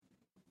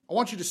I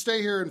want you to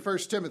stay here in 1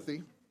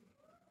 Timothy,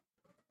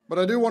 but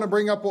I do want to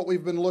bring up what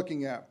we've been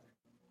looking at.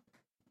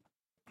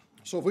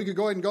 So if we could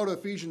go ahead and go to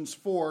Ephesians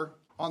 4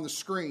 on the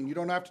screen. You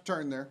don't have to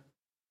turn there.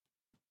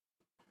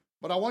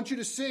 But I want you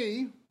to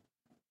see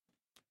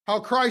how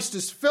Christ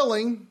is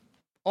filling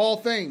all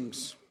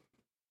things.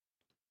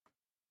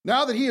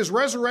 Now that he is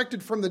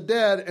resurrected from the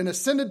dead and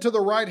ascended to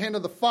the right hand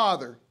of the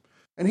Father,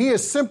 and he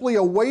is simply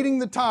awaiting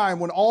the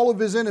time when all of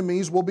his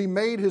enemies will be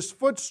made his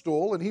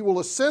footstool, and he will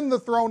ascend the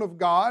throne of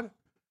God,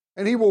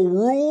 and he will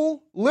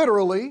rule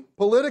literally,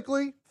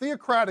 politically,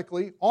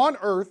 theocratically on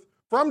earth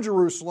from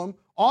Jerusalem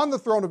on the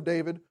throne of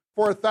David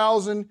for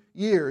 1,000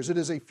 years. It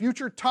is a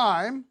future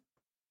time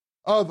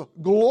of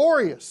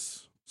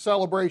glorious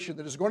celebration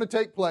that is going to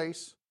take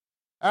place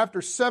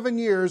after 7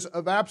 years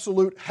of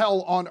absolute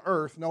hell on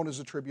earth known as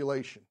the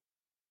tribulation.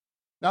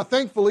 Now,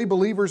 thankfully,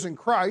 believers in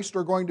Christ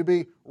are going to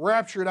be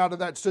raptured out of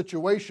that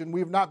situation. We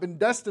have not been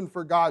destined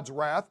for God's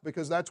wrath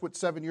because that's what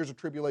 7 years of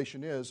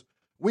tribulation is.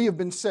 We have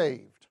been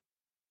saved.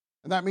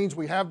 And that means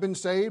we have been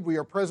saved, we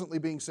are presently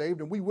being saved,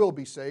 and we will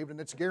be saved,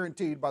 and it's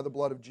guaranteed by the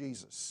blood of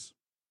Jesus.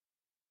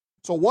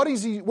 So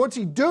what's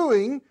he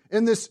doing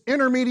in this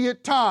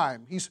intermediate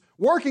time? He's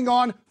working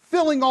on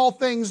filling all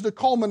things to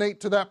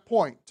culminate to that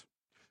point.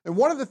 And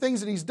one of the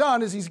things that he's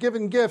done is he's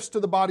given gifts to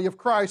the body of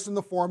Christ in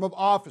the form of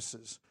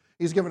offices.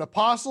 He's given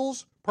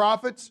apostles,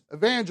 prophets,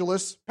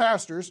 evangelists,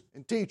 pastors,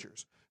 and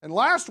teachers. And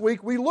last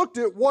week we looked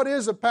at what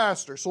is a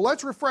pastor. So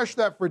let's refresh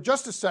that for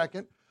just a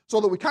second so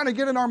that we kind of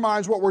get in our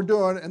minds what we're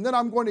doing, and then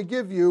I'm going to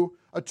give you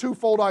a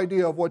twofold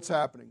idea of what's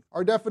happening.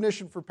 Our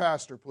definition for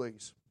pastor,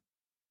 please.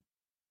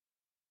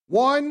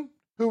 One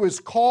who is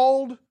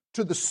called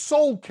to the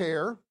soul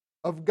care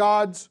of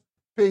God's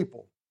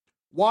people.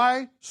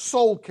 Why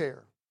soul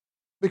care?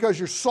 Because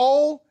your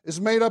soul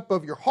is made up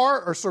of your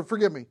heart,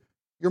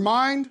 your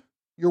mind,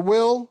 your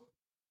will,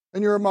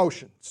 and your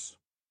emotions.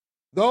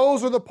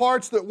 Those are the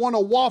parts that want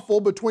to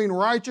waffle between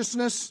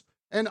righteousness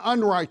and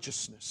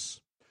unrighteousness.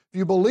 If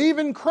you believe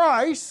in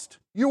Christ,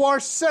 you are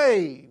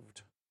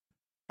saved.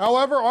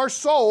 However, our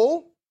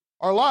soul,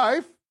 our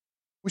life,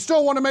 we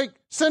still want to make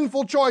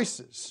sinful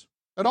choices.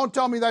 Now, don't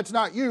tell me that's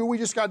not you. We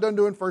just got done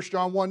doing 1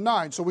 John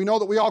 1:9, so we know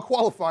that we all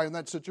qualify in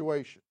that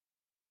situation.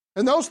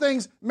 And those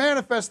things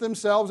manifest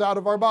themselves out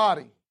of our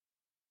body.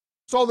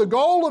 So the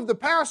goal of the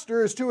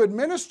pastor is to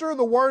administer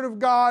the Word of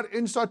God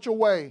in such a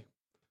way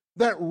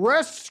that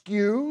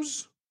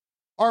rescues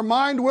our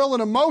mind, will,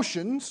 and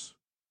emotions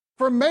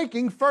from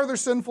making further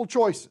sinful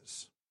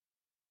choices.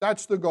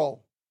 That's the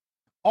goal.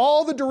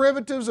 All the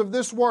derivatives of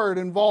this word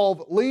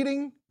involve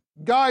leading,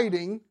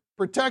 guiding,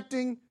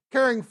 protecting,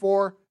 caring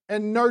for,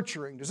 and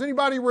nurturing. Does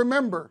anybody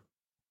remember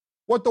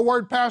what the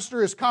word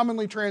pastor is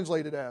commonly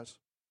translated as?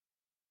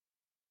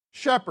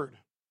 Shepherd.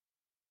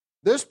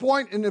 This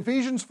point in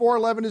Ephesians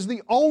 4:11 is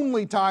the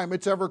only time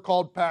it's ever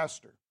called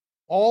pastor.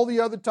 All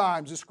the other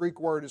times this Greek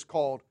word is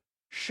called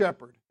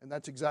shepherd, and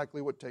that's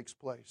exactly what takes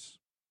place.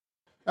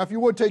 Now, if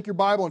you would take your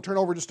Bible and turn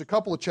over just a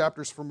couple of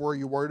chapters from where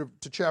you were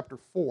to chapter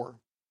 4.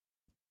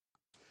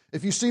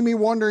 If you see me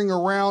wandering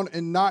around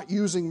and not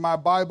using my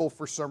Bible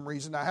for some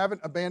reason, I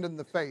haven't abandoned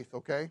the faith,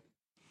 okay?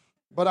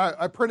 But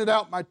I printed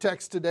out my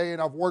text today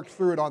and I've worked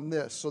through it on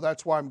this, so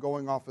that's why I'm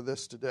going off of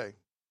this today.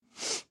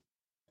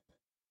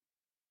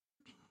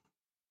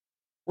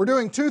 We're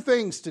doing two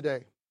things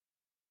today.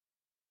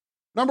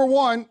 Number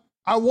one,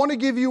 I want to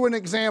give you an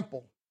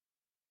example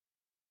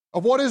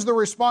of what is the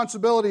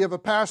responsibility of a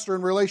pastor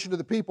in relation to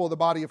the people of the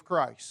body of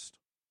Christ.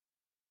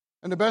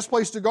 And the best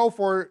place to go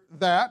for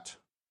that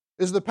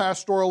is the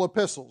pastoral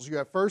epistles. You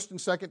have 1st and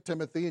 2nd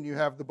Timothy, and you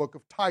have the book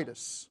of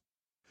Titus.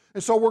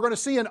 And so we're going to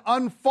see an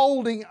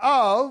unfolding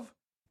of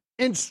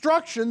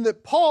instruction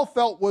that Paul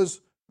felt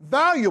was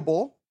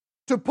valuable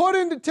to put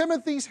into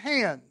Timothy's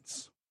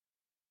hands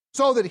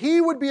so that he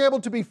would be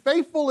able to be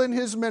faithful in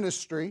his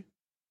ministry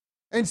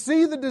and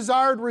see the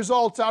desired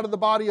results out of the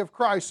body of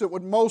Christ that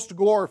would most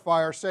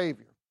glorify our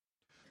Savior.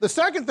 The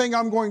second thing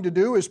I'm going to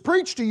do is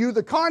preach to you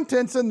the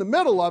contents in the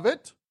middle of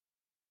it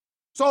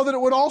so that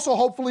it would also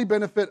hopefully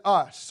benefit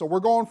us. So we're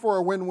going for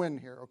a win-win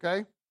here,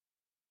 okay?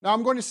 Now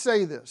I'm going to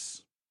say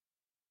this.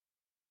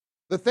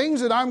 The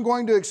things that I'm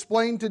going to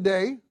explain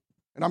today,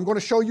 and I'm going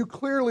to show you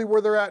clearly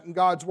where they're at in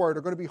God's Word,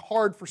 are going to be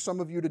hard for some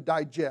of you to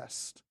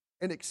digest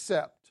and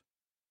accept.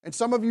 And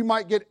some of you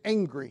might get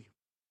angry.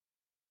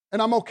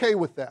 And I'm okay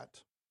with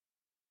that.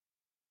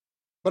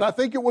 But I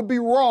think it would be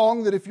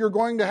wrong that if you're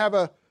going to have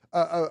a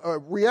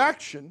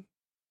reaction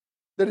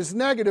that is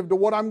negative to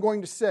what I'm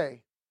going to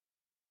say,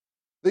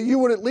 that you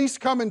would at least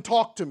come and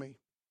talk to me.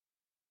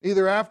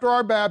 Either after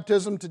our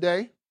baptism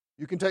today,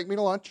 you can take me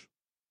to lunch,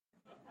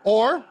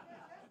 or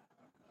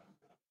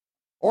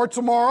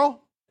tomorrow,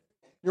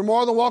 you're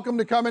more than welcome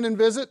to come in and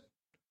visit,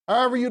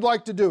 however you'd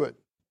like to do it.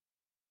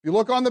 If you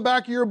look on the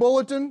back of your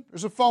bulletin,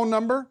 there's a phone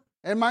number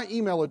and my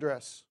email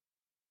address.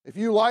 If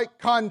you like,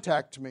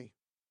 contact me.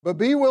 But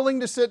be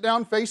willing to sit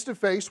down face to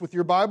face with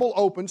your Bible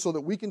open so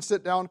that we can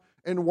sit down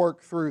and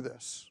work through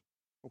this.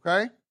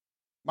 Okay?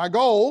 My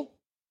goal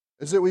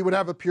is that we would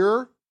have a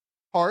pure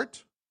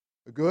heart,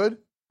 a good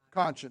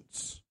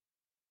conscience.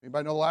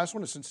 Anybody know the last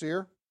one is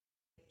sincere?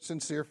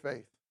 Sincere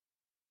faith.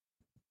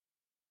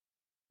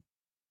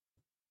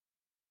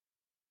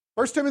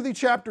 1 Timothy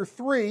chapter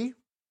 3,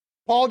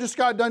 Paul just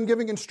got done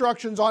giving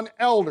instructions on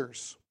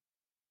elders.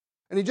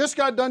 And he just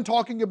got done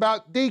talking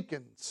about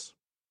deacons.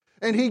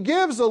 And he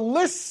gives a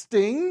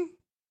listing,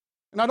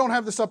 and I don't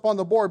have this up on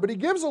the board, but he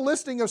gives a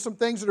listing of some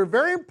things that are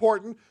very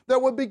important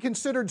that would be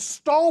considered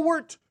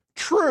stalwart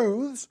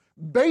truths,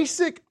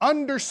 basic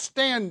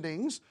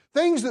understandings,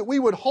 things that we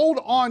would hold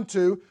on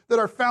to that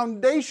are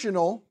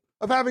foundational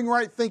of having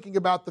right thinking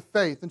about the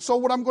faith. And so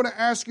what I'm going to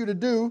ask you to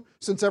do,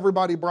 since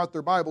everybody brought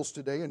their Bibles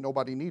today and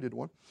nobody needed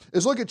one,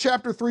 is look at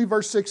chapter 3,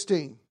 verse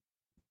 16.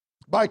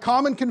 By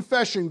common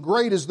confession,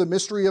 great is the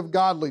mystery of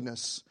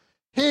godliness.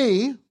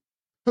 He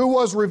who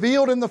was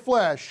revealed in the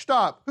flesh.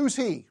 Stop. Who's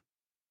he?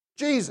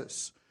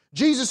 Jesus.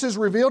 Jesus is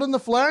revealed in the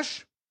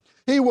flesh.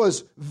 He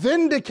was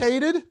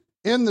vindicated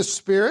in the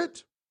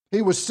Spirit.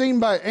 He was seen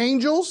by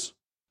angels,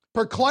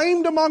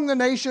 proclaimed among the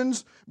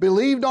nations,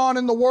 believed on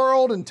in the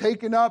world, and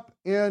taken up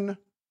in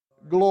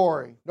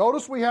glory.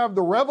 Notice we have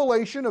the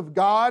revelation of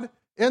God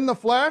in the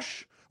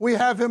flesh. We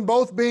have Him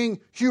both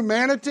being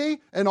humanity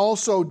and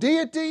also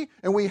deity,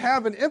 and we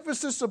have an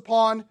emphasis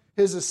upon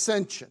His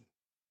ascension.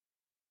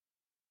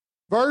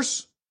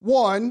 Verse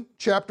 1,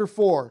 chapter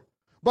 4.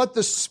 But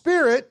the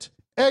Spirit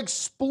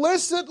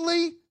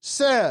explicitly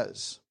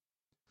says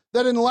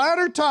that in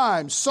latter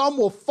times some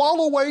will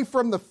fall away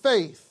from the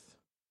faith,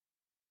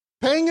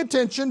 paying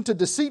attention to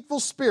deceitful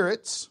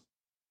spirits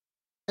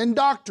and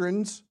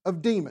doctrines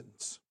of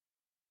demons.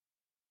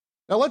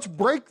 Now let's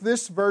break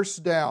this verse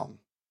down.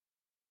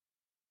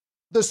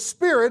 The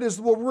Spirit is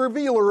the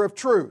revealer of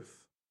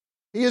truth.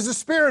 He is the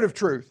Spirit of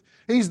truth.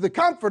 He's the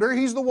comforter.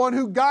 He's the one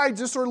who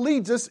guides us or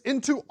leads us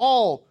into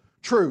all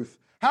truth.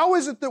 How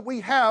is it that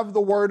we have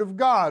the Word of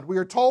God? We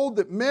are told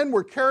that men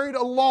were carried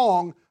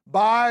along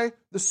by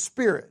the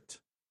Spirit.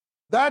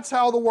 That's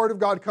how the Word of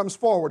God comes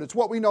forward. It's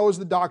what we know as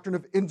the doctrine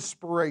of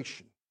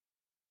inspiration.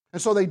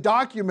 And so they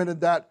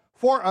documented that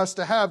for us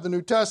to have the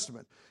New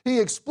Testament.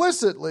 He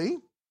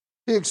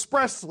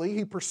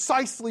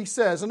precisely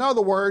says, in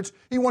other words,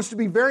 he wants to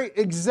be very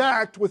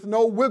exact with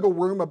no wiggle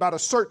room about a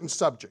certain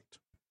subject.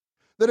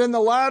 That in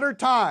the latter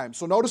times,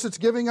 so notice it's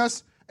giving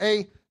us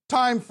a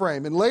time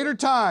frame. In later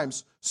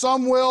times,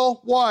 some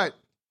will what?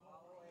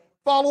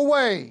 Fall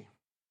away.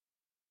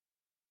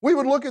 We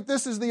would look at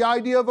this as the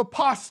idea of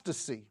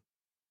apostasy.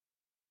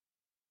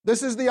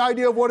 This is the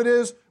idea of what it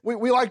is.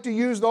 We like to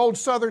use the old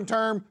Southern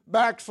term,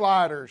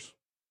 backsliders.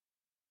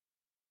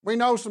 We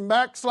know some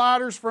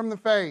backsliders from the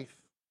faith.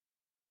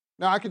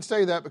 Now, I can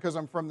say that because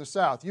I'm from the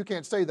South. You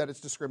can't say that, it's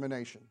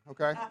discrimination,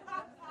 okay?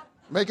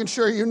 Making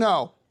sure you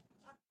know.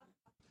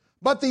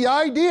 But the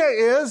idea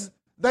is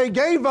they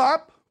gave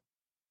up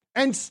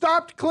and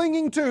stopped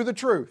clinging to the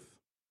truth.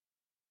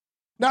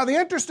 Now, the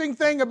interesting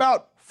thing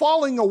about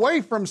falling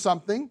away from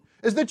something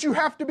is that you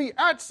have to be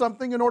at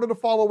something in order to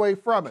fall away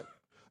from it.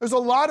 There's a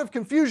lot of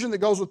confusion that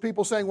goes with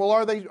people saying, well,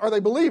 are they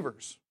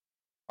believers?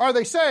 Are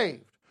they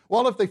saved?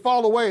 Well, if they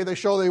fall away, they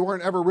show they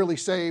weren't ever really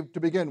saved to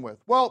begin with.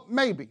 Well,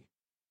 maybe.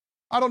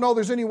 I don't know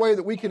there's any way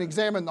that we can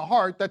examine the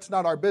heart. That's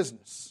not our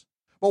business.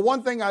 But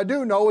one thing I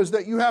do know is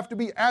that you have to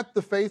be at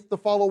the faith to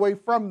fall away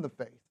from the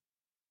faith.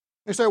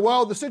 They say,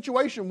 well, the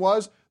situation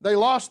was they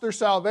lost their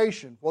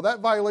salvation. Well,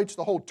 that violates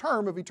the whole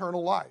term of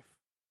eternal life.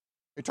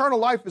 Eternal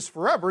life is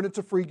forever, and it's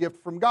a free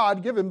gift from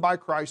God given by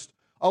Christ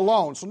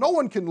alone. So no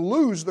one can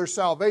lose their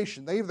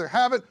salvation. They either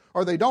have it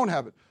or they don't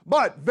have it.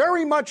 But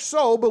very much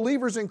so,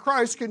 believers in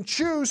Christ can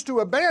choose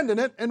to abandon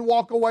it and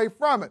walk away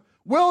from it.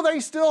 Will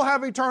they still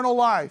have eternal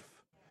life?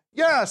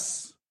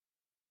 Yes.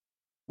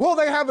 Will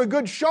they have a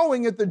good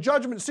showing at the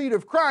judgment seat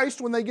of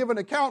Christ when they give an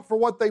account for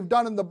what they've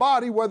done in the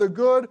body, whether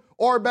good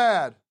or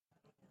bad?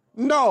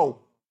 No.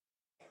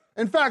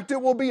 In fact,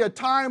 it will be a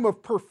time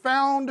of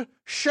profound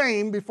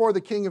shame before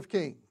the King of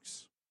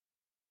Kings.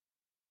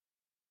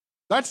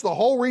 That's the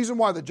whole reason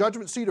why the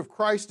judgment seat of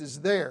Christ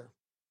is there,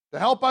 to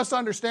help us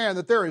understand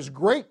that there is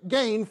great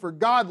gain for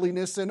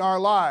godliness in our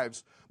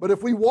lives. But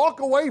if we walk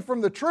away from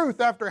the truth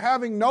after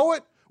having known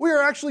it, we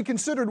are actually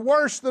considered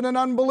worse than an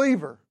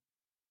unbeliever.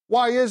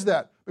 Why is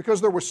that? Because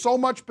there was so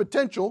much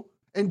potential,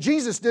 and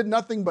Jesus did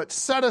nothing but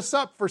set us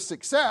up for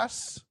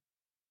success,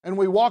 and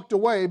we walked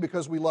away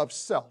because we love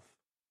self.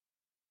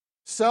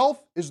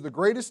 Self is the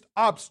greatest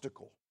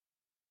obstacle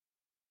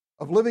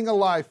of living a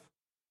life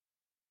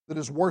that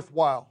is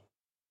worthwhile,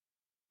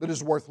 that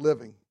is worth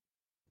living.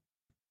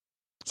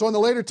 So in the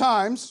later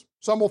times,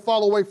 some will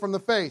fall away from the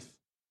faith.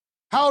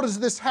 How does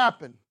this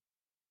happen?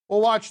 Well,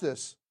 watch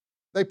this.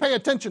 They pay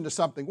attention to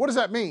something. What does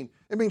that mean?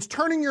 It means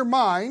turning your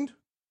mind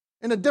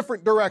in a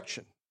different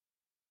direction.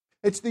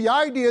 It's the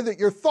idea that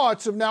your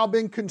thoughts have now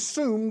been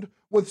consumed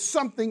with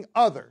something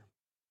other.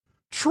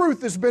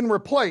 Truth has been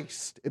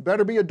replaced. It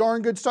better be a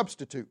darn good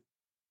substitute.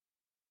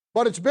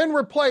 But it's been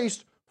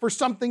replaced for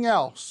something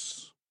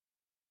else.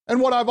 And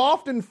what I've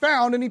often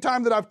found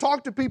anytime that I've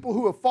talked to people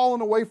who have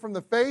fallen away from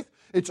the faith,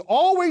 it's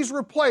always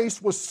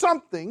replaced with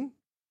something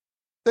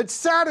that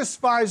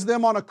satisfies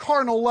them on a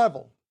carnal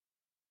level.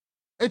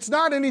 It's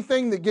not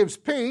anything that gives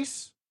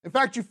peace. In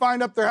fact, you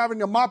find up there having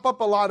to mop up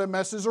a lot of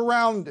messes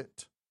around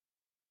it.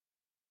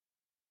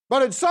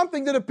 But it's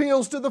something that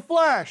appeals to the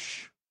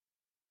flesh.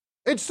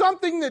 It's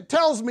something that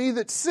tells me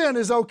that sin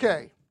is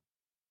okay.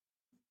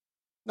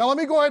 Now let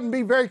me go ahead and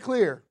be very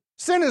clear.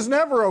 Sin is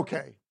never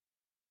okay.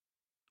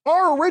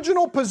 Our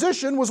original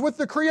position was with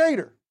the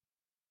Creator.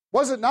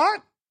 Was it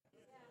not?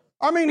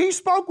 I mean, He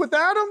spoke with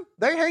Adam.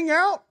 They hang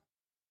out,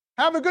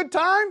 have a good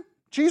time.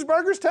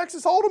 Cheeseburgers,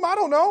 Texas Hold'em, I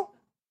don't know.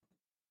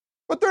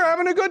 But they're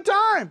having a good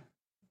time.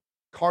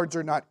 Cards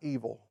are not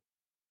evil.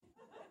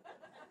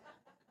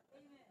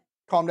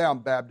 Calm down,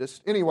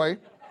 Baptist. Anyway,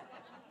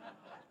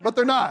 but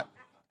they're not.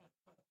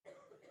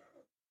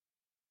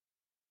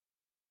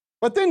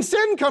 But then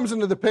sin comes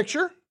into the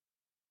picture,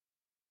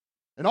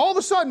 and all of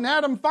a sudden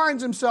Adam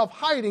finds himself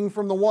hiding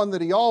from the one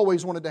that he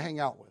always wanted to hang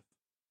out with.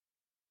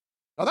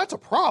 Now that's a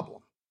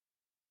problem.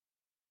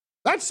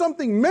 That's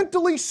something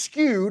mentally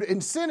skewed,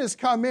 and sin has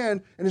come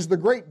in and is the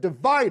great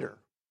divider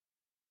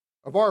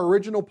of our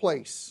original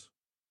place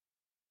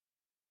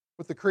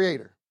with the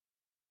Creator.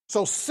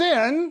 So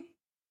sin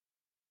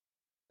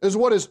is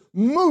what is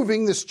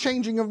moving this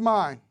changing of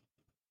mind.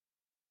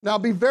 Now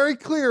be very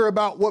clear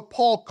about what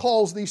Paul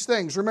calls these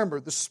things.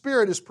 Remember, the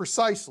Spirit is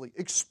precisely,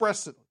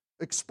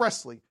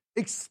 explicitly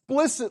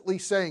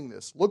saying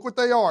this. Look what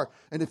they are.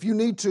 And if you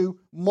need to,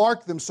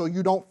 mark them so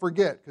you don't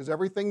forget, because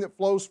everything that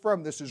flows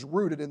from this is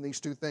rooted in these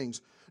two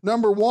things.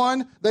 Number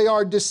one, they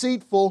are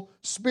deceitful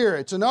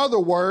spirits. In other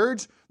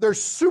words, they're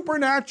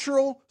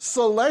supernatural,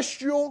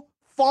 celestial,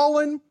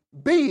 fallen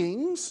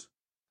beings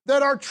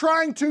that are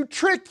trying to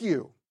trick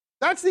you.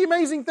 That's the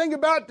amazing thing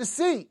about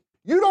deceit.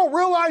 You don't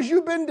realize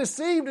you've been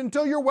deceived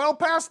until you're well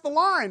past the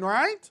line,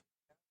 right?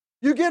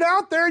 You get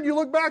out there and you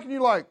look back and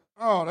you're like,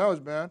 oh, that was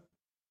bad.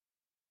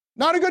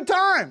 Not a good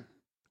time.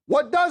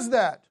 What does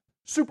that?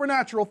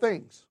 Supernatural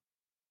things.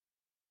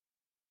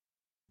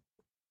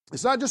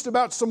 It's not just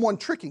about someone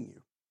tricking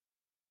you.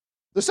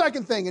 The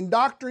second thing, in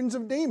doctrines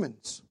of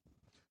demons.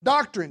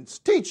 Doctrines,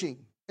 teaching,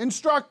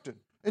 instruction.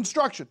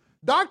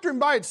 Doctrine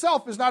by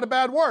itself is not a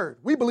bad word.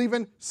 We believe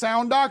in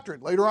sound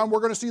doctrine. Later on,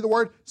 we're going to see the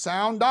word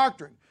sound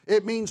doctrine.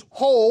 It means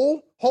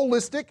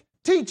holistic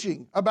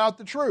teaching about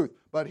the truth.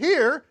 But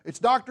here, it's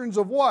doctrines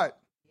of what?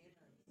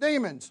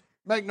 Demons.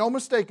 Make no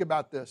mistake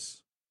about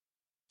this.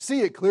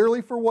 See it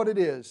clearly for what it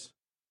is.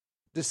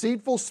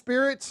 Deceitful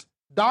spirits,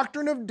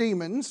 doctrine of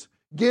demons,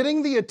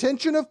 getting the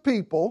attention of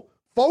people,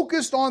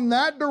 focused on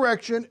that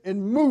direction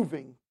and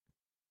moving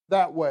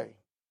that way.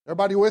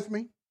 Everybody with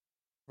me?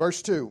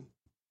 Verse 2.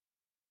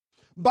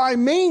 By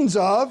means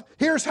of,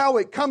 here's how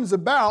it comes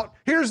about,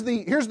 here's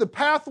the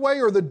pathway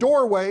or the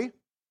doorway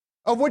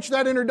of which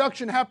that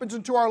introduction happens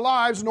into our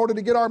lives in order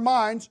to get our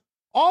minds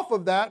off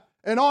of that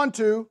and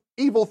onto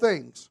evil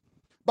things.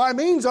 By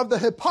means of the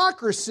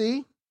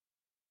hypocrisy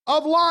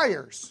of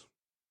liars.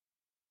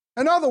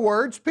 In other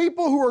words,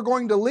 people who are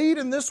going to lead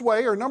in this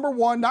way are, number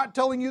one, not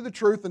telling you the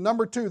truth, and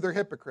number two, they're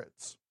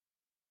hypocrites.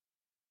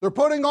 They're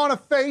putting on a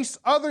face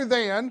other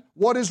than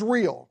what is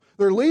real.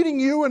 They're leading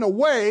you in a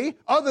way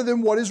other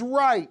than what is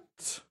right.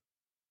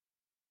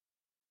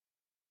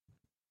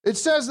 It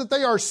says that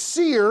they are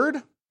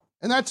seared,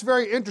 and that's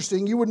very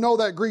interesting. You would know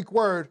that Greek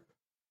word,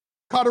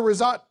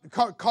 kauterizo.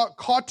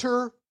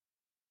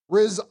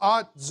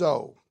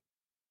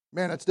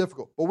 Man, that's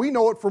difficult. But we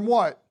know it from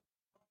what?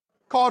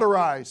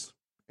 Cauterize.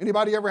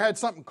 Anybody ever had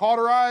something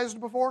cauterized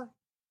before?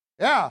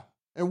 Yeah.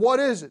 And what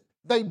is it?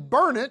 They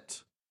burn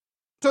it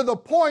to the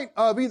point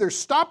of either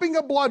stopping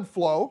a blood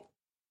flow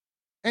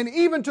and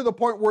even to the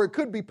point where it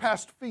could be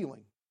past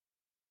feeling.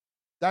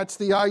 That's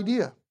the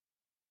idea.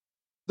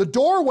 The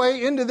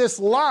doorway into this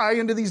lie,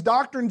 into these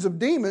doctrines of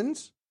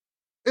demons,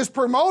 is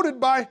promoted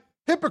by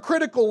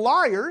hypocritical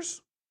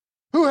liars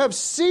who have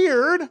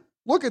seared,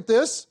 look at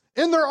this,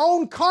 in their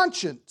own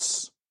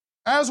conscience,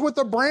 as with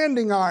a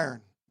branding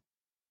iron.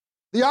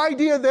 The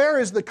idea there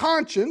is the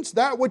conscience,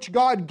 that which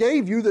God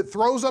gave you that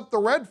throws up the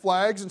red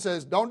flags and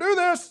says, don't do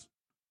this,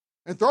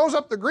 and throws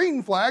up the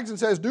green flags and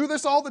says, do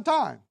this all the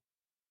time.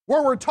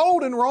 Where we're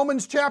told in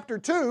Romans chapter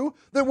 2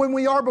 that when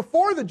we are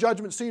before the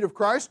judgment seat of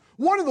Christ,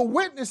 one of the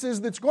witnesses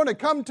that's going to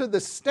come to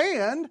the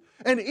stand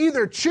and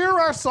either cheer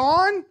us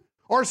on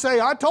or say,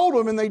 I told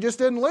them and they just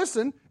didn't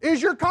listen,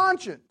 is your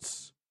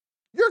conscience.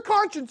 Your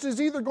conscience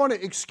is either going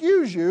to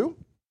excuse you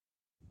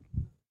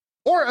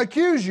or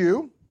accuse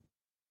you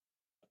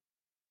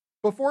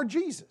before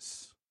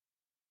Jesus.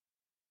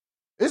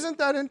 Isn't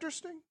that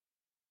interesting?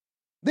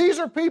 These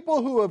are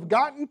people who have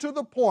gotten to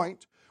the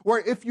point where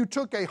if you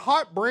took a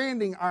hot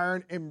branding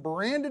iron and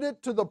branded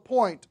it to the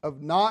point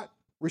of not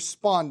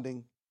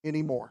responding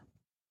anymore.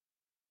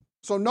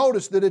 So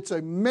notice that it's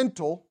a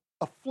mental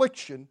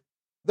affliction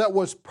that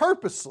was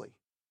purposely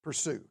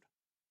pursued.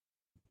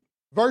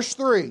 Verse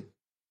 3.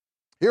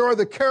 Here are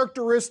the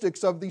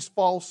characteristics of these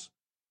false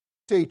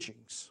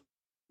teachings.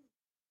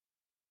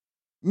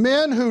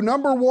 Men who,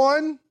 number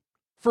one,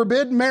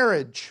 forbid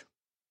marriage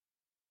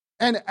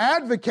and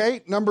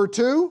advocate, number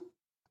two,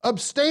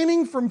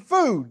 abstaining from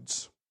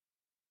foods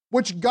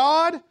which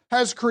God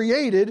has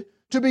created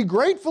to be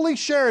gratefully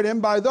shared in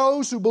by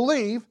those who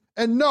believe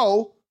and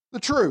know the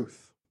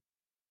truth.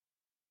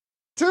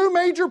 Two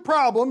major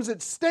problems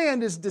that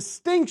stand as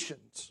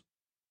distinctions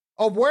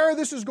of where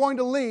this is going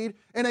to lead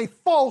in a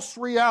false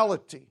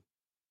reality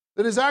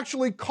that is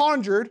actually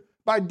conjured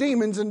by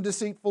demons and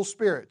deceitful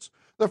spirits.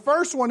 The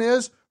first one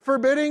is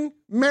forbidding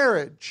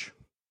marriage.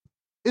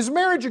 Is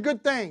marriage a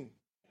good thing?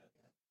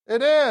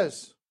 It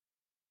is.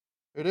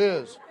 It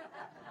is.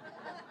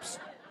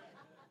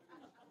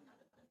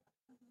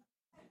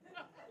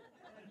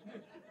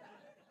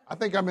 I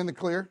think I'm in the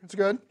clear. It's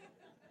good.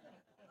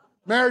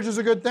 Marriage is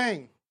a good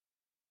thing.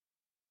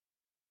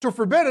 To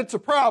forbid it's a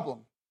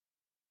problem.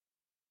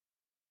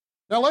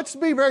 Now let's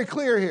be very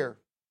clear here.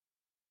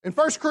 In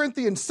 1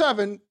 Corinthians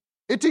 7,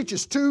 it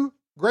teaches two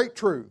great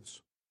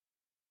truths.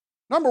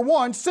 Number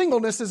one,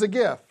 singleness is a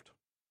gift.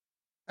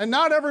 And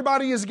not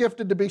everybody is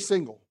gifted to be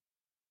single.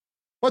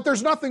 But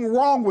there's nothing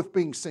wrong with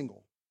being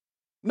single.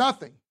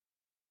 Nothing.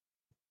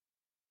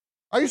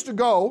 I used to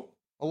go,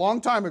 a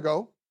long time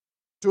ago,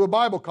 to a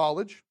Bible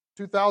college,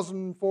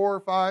 2004 or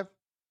 5.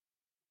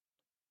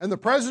 And the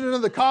president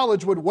of the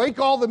college would wake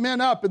all the men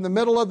up in the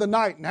middle of the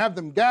night and have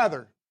them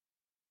gather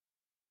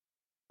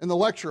in the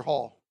lecture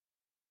hall.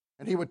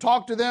 And he would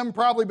talk to them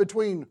probably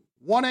between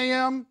 1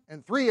 a.m.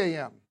 and 3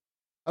 a.m.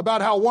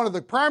 about how one of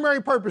the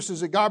primary purposes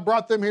that God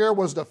brought them here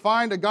was to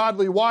find a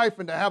godly wife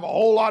and to have a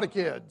whole lot of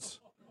kids.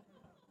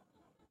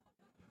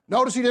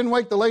 Notice he didn't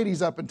wake the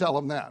ladies up and tell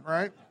them that,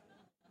 right?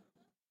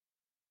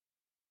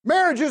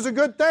 Marriage is a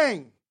good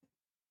thing.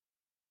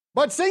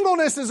 But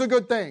singleness is a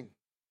good thing.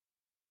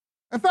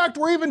 In fact,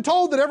 we're even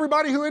told that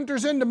everybody who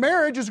enters into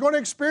marriage is going to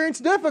experience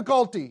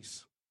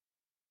difficulties.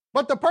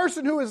 But the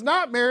person who is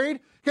not married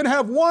can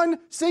have one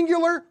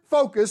singular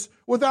focus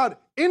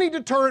without any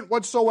deterrent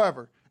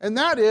whatsoever, and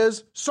that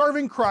is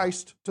serving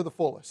Christ to the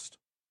fullest.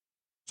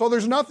 So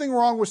there's nothing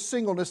wrong with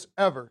singleness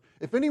ever.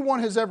 If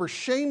anyone has ever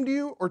shamed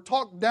you or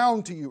talked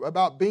down to you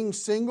about being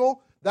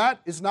single,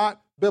 that is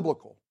not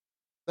biblical.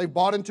 They've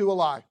bought into a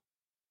lie.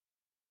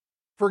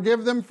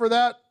 Forgive them for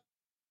that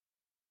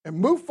and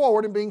move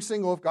forward in being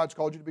single if God's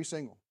called you to be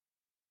single.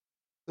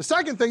 The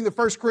second thing that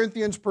 1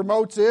 Corinthians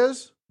promotes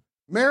is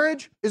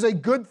marriage is a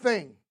good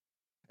thing.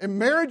 And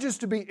marriage is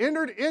to be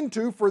entered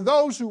into for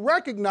those who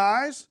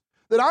recognize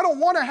that I don't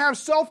want to have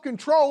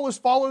self-control as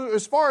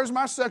far as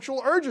my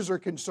sexual urges are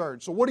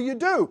concerned. So what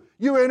do?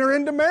 You enter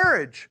into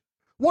marriage.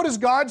 What does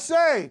God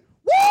say?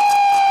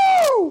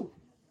 Woo!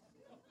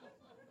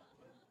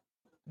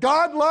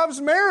 God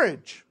loves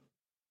marriage.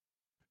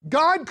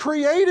 God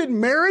created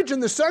marriage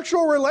and the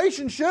sexual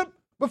relationship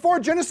before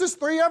Genesis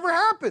 3 ever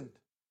happened.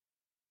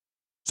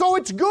 So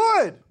it's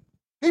good.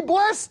 He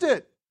blessed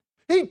it.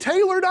 He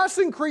tailored us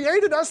and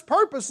created us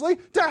purposely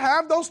to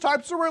have those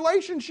types of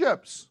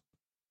relationships.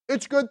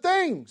 It's good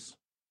things.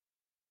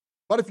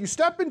 But if you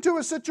step into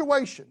a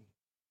situation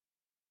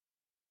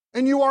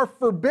and you are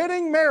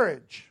forbidding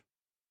marriage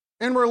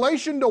in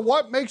relation to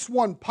what makes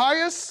one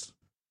pious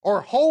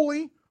or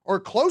holy or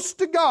close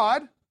to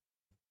God,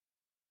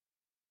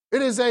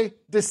 it is a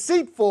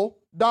deceitful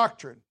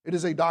doctrine. It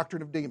is a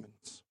doctrine of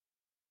demons.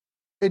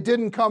 It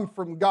didn't come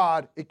from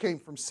God, it came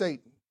from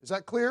Satan. Is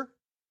that clear?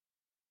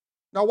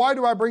 Now, why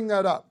do I bring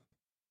that up?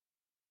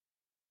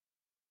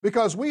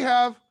 Because we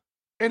have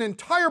an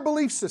entire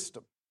belief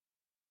system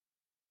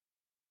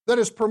that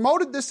has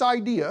promoted this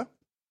idea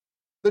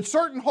that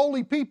certain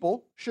holy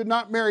people should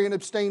not marry and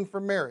abstain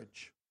from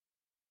marriage.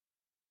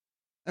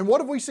 And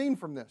what have we seen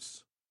from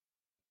this?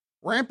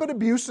 Rampant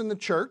abuse in the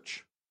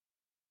church,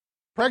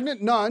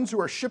 pregnant nuns who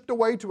are shipped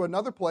away to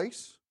another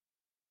place,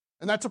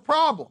 and that's a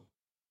problem.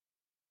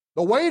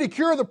 The way to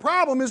cure the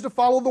problem is to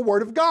follow the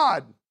Word of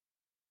God.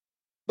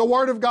 The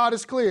Word of God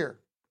is clear.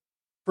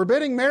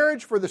 Forbidding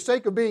marriage for the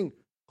sake of being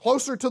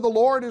closer to the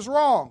Lord is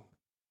wrong.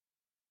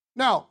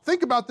 Now,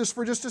 think about this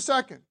for just a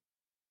second.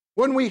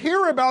 When we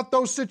hear about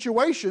those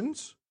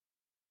situations,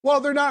 well,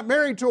 they're not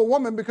married to a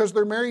woman because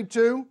they're married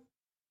to...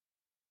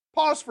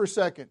 Pause for a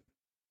second.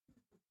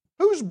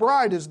 Whose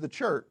bride is the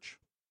church?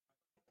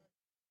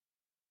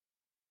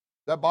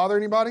 Does that bother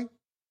anybody?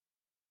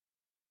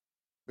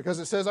 Because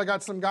it says I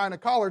got some guy in a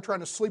collar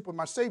trying to sleep with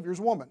my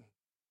Savior's woman.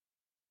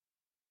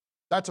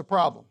 That's a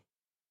problem.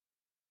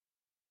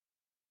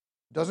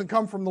 It doesn't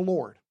come from the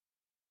Lord.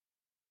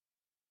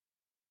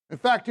 In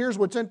fact, here's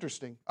what's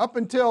interesting. Up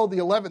until the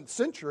 11th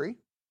century,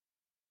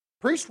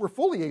 priests were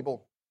fully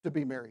able to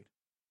be married.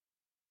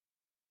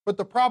 But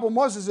the problem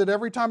was that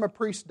every time a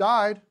priest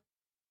died,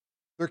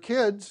 their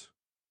kids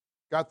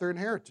got their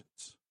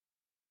inheritance.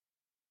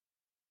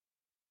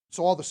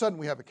 So all of a sudden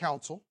we have a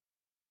council.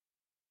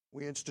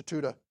 We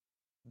institute a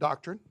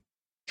doctrine,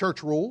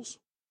 church rules.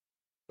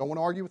 Don't want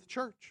to argue with the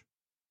church.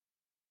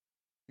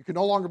 You can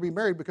no longer be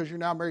married because you're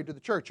now married to the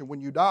church. And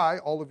when you die,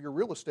 all of your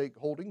real estate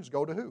holdings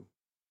go to who?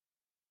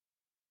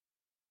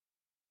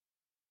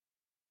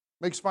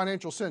 Makes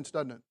financial sense,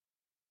 doesn't it?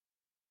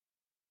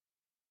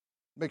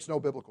 Makes no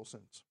biblical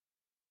sense.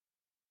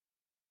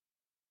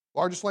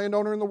 Largest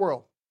landowner in the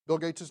world. Bill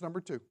Gates is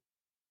number 2.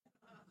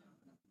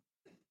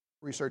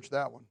 Research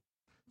that one.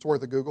 It's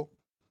worth a Google.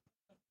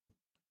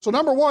 So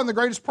number one, the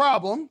greatest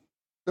problem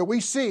that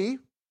we see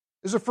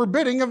is a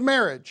forbidding of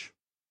marriage.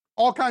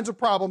 All kinds of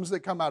problems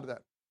that come out of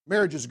that.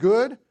 Marriage is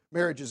good.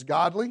 Marriage is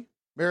godly.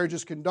 Marriage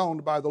is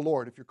condoned by the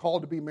Lord. If you're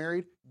called to be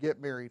married, get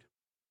married.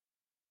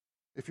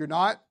 If you're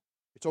not,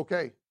 it's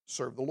okay.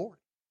 Serve the Lord.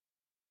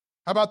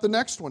 How about the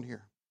next one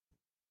here?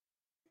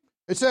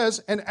 It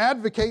says, and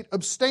advocate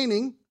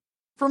abstaining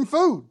from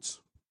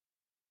foods.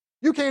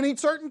 You can't eat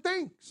certain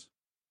things.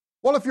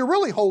 Well, if you're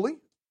really holy,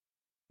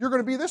 you're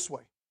going to be this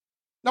way.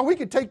 Now, we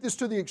could take this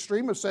to the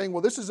extreme of saying,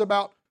 well, this is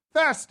about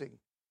fasting.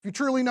 If you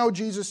truly know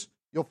Jesus,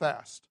 you'll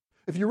fast.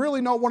 If you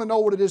really want to know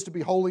what it is to be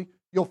holy,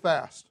 you'll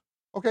fast.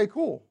 Okay,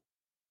 cool.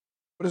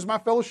 But is my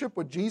fellowship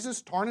with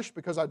Jesus tarnished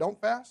because I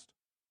don't fast?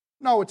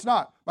 No, it's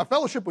not. My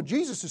fellowship with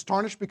Jesus is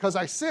tarnished because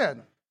I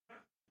sin.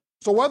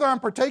 So whether I'm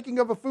partaking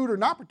of a food or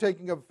not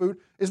partaking of a food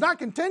is not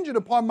contingent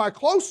upon my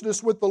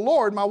closeness with the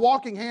Lord, my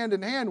walking hand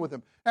in hand with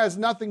Him. It has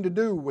nothing to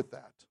do with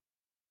that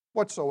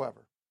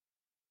whatsoever.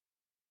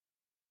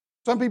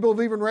 Some people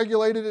have even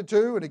regulated it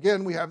too, and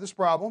again, we have this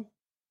problem,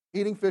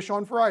 eating fish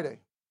on Friday.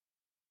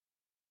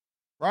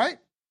 Right?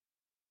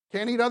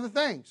 Can't eat other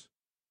things.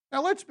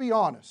 Now let's be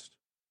honest.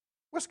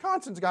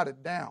 Wisconsin's got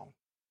it down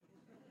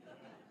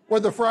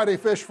with the Friday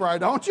fish fry,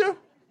 don't you?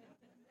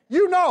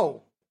 You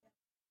know.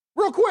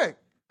 Real quick.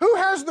 Who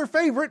has their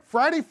favorite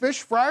Friday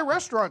fish fry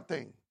restaurant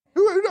thing?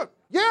 Who does?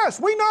 Yes,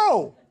 we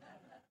know.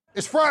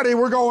 It's Friday,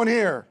 we're going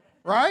here,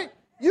 right?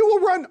 You will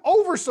run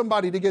over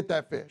somebody to get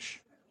that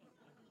fish.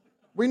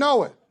 We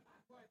know it.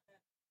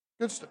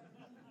 Good stuff.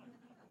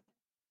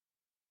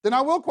 Then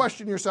I will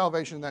question your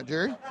salvation in that,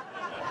 Jerry.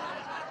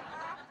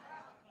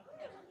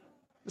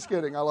 Just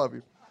kidding, I love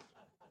you.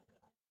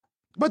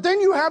 But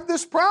then you have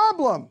this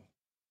problem.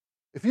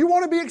 If you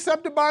want to be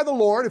accepted by the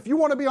Lord, if you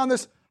want to be on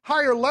this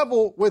higher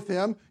level with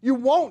Him, you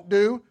won't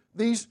do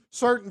these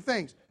certain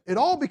things. It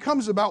all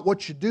becomes about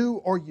what you do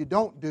or you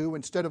don't do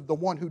instead of the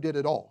one who did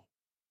it all.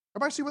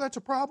 Everybody see where that's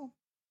a problem?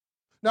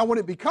 Now, when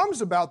it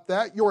becomes about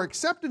that, your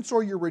acceptance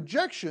or your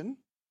rejection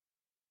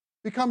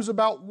becomes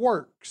about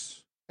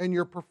works and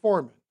your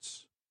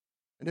performance.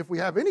 And if we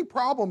have any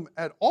problem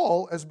at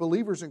all as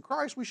believers in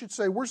Christ, we should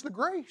say, where's the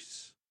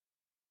grace?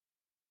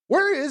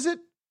 Where is it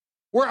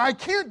where I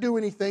can't do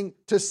anything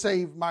to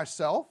save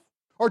myself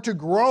or to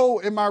grow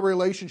in my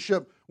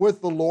relationship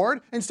with the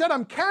Lord? Instead,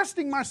 I'm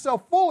casting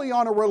myself fully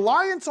on a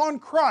reliance on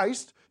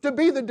Christ to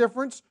be the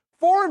difference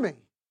for me.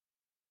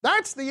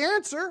 That's the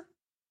answer.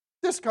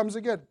 This comes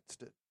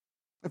against it.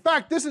 In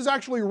fact, this is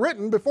actually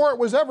written before it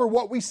was ever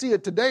what we see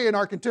it today in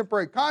our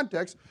contemporary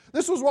context.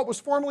 This was what was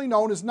formerly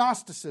known as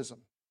Gnosticism.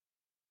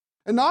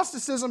 And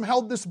Gnosticism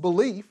held this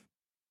belief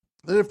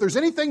that if there's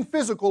anything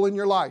physical in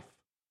your life,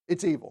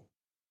 it's evil.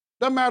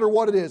 Doesn't matter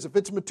what it is. If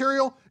it's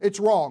material, it's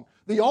wrong.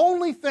 The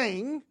only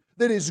thing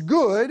that is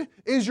good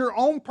is your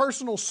own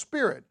personal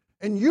spirit.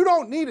 And you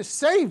don't need a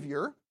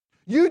Savior.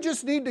 You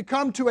just need to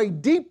come to a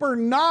deeper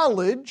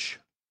knowledge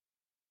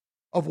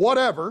of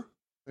whatever.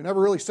 They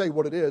never really say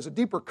what it is. A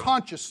deeper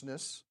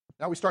consciousness.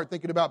 Now we start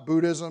thinking about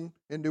Buddhism,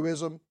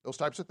 Hinduism, those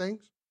types of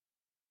things.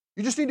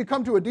 You just need to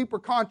come to a deeper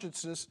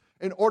consciousness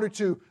in order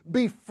to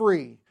be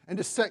free and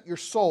to set your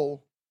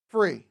soul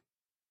free.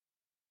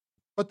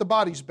 But the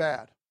body's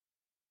bad.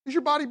 Is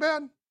your body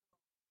bad?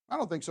 I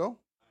don't think so.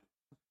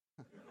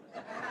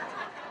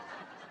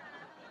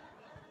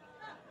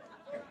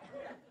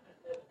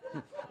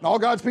 And all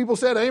God's people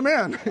said,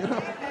 amen.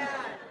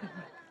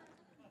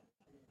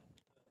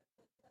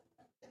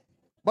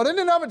 But in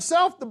and of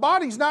itself, the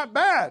body's not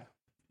bad.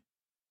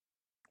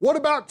 What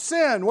about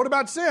sin? What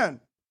about sin?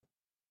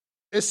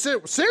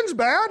 Sin's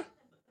bad.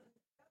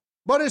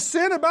 But is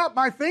sin about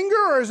my finger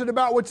or is it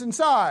about what's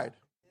inside?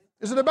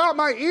 Is it about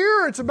my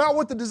ear or it's about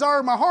what the desire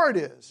of my heart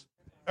is?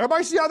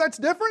 Everybody see how that's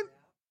different?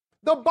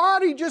 The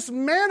body just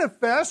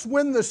manifests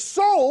when the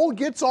soul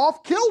gets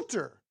off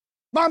kilter.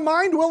 My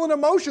mind, will, and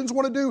emotions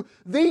want to do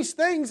these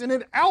things and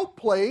it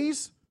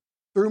outplays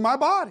through my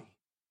body.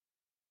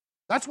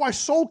 That's why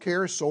soul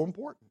care is so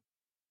important.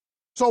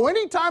 So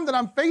anytime that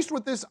I'm faced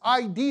with this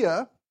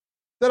idea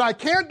that I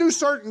can't do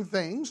certain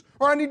things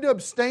or I need to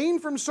abstain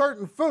from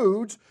certain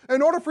foods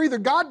in order for either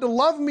God to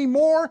love me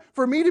more,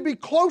 for me to be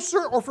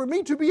closer, or for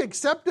me to be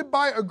accepted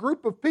by a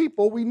group of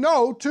people, we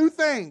know two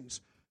things.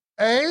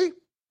 A,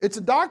 it's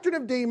a doctrine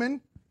of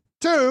demon.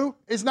 Two,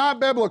 it's not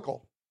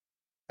biblical.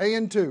 A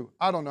and two,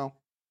 I don't know.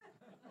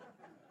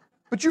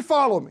 But you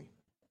follow me.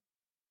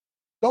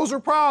 Those are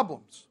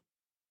problems.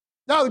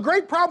 Now, the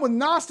great problem with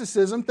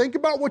Gnosticism, think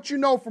about what you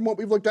know from what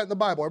we've looked at in the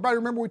Bible. Everybody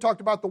remember we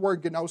talked about the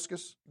word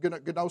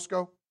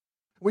gnosko?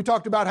 We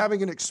talked about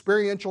having an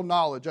experiential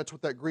knowledge. That's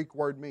what that Greek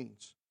word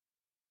means.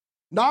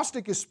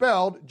 Gnostic is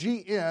spelled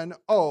Gnosticism.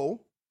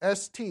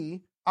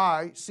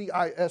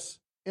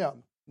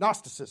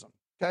 Gnosticism,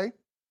 okay?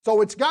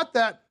 So it's got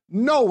that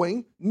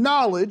knowing,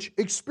 knowledge,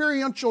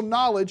 experiential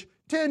knowledge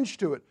tinge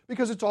to it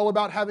because it's all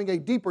about having a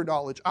deeper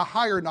knowledge, a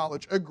higher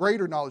knowledge, a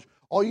greater knowledge.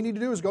 All you need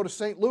to do is go to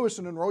St. Louis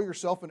and enroll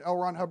yourself in L.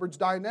 Ron Hubbard's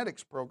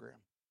Dianetics program.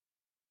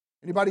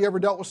 Anybody ever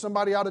dealt with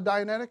somebody out of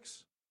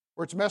Dianetics?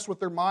 where it's messed with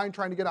their mind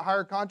trying to get a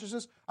higher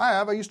consciousness? I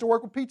have. I used to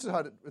work with Pizza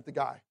Hut with the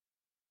guy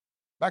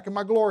back in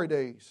my glory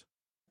days.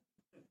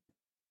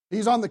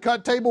 He's on the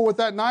cut table with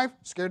that knife,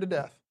 scared to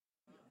death.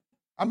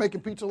 I'm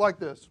making pizza like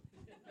this,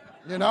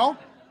 you know?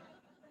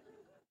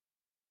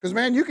 Because,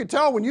 man, you could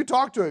tell when you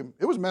talk to him,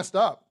 it was messed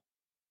up.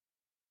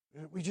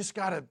 We just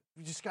gotta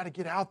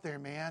get out there,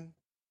 man.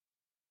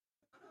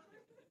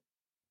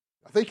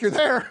 I think you're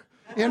there,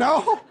 you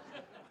know?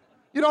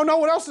 You don't know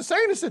what else to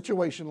say in a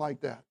situation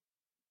like that.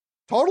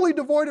 Totally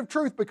devoid of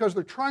truth because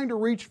they're trying to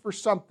reach for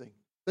something.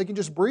 They can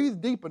just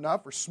breathe deep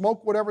enough or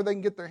smoke whatever they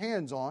can get their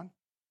hands on.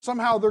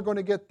 Somehow they're going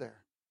to get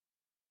there.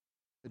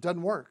 It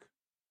doesn't work.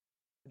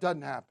 It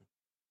doesn't happen.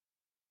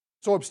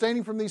 So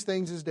abstaining from these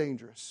things is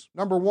dangerous.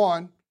 Number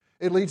one,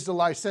 it leads to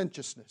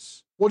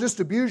licentiousness. Well, just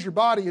abuse your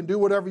body and do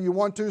whatever you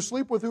want to,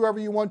 sleep with whoever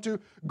you want to,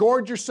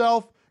 gorge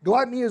yourself.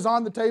 Gluttony is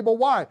on the table.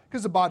 Why?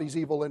 Because the body's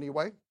evil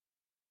anyway.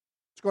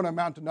 It's going to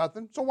amount to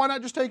nothing. So why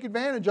not just take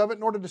advantage of it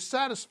in order to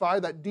satisfy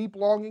that deep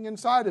longing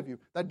inside of you?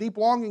 That deep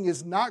longing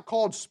is not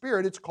called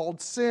spirit, it's called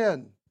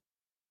sin.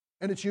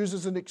 And it's used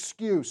as an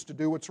excuse to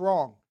do what's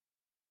wrong.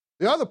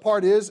 The other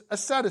part is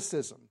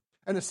asceticism.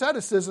 And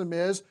asceticism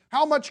is,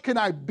 how much can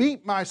I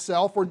beat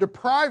myself or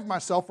deprive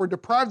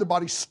the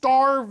body,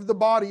 starve the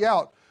body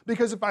out?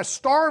 Because if I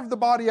starve the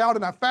body out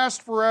and I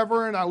fast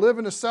forever and I live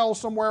in a cell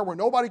somewhere where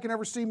nobody can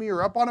ever see me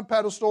or up on a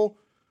pedestal,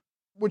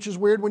 which is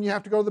weird when you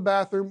have to go to the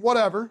bathroom,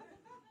 whatever,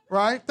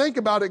 right? Think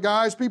about it,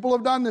 guys. People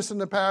have done this in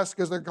the past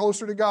because they're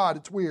closer to God.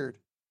 It's weird.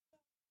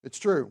 It's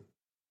true.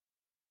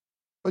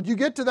 But you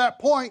get to that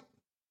point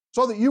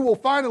so that you will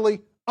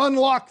finally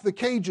unlock the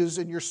cages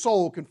and your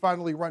soul can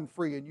finally run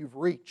free and you've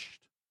reached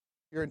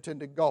your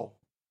intended goal.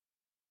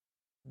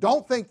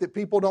 Don't think that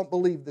people don't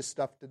believe this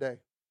stuff today.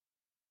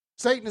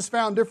 Satan has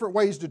found different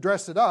ways to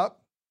dress it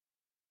up.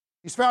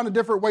 He's found a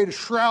different way to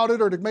shroud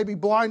it or to maybe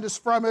blind us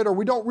from it, or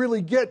we don't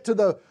really get to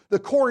the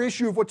core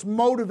issue of what's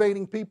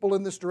motivating people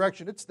in this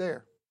direction. It's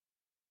there.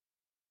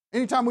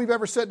 Anytime we've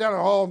ever sat down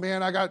and, oh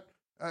man, I'm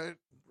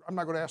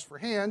not going to ask for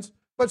hands,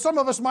 but some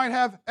of us might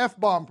have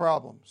F-bomb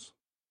problems.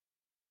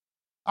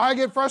 I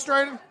get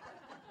frustrated.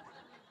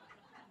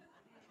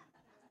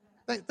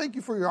 Thank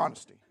you for your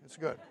honesty. It's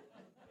good.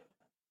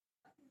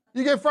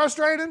 You get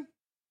frustrated?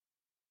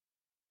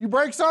 You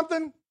break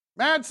something?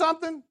 Mad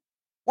something?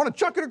 Want to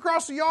chuck it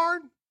across the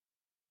yard?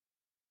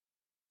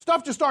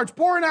 Stuff just starts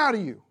pouring out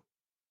of you.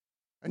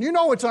 And you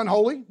know it's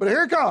unholy, but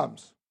here it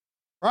comes.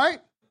 Right?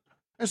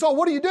 And so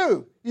what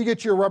do? You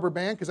get your rubber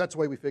band, because that's the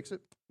way we fix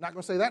it. Not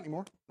going to say that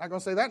anymore. Not going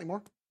to say that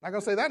anymore. Not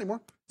going to say that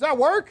anymore. Does that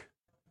work?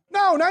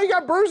 No, now you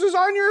got bruises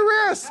on your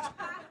wrist.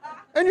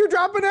 And you're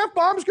dropping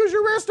F-bombs because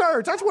your wrist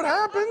hurts. That's what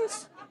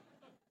happens.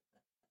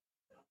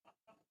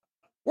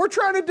 We're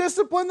trying to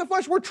discipline the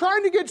flesh. We're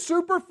trying to get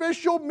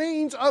superficial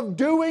means of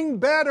doing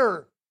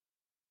better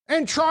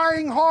and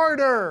trying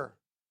harder.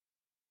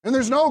 And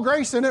there's no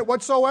grace in it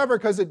whatsoever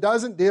because it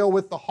doesn't deal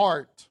with the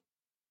heart.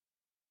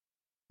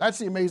 That's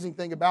the amazing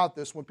thing about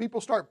this. When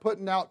people start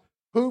putting out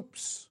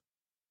hoops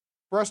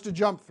for us to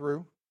jump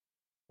through,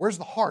 where's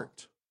the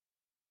heart?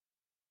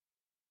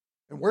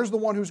 And where's the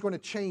one who's going to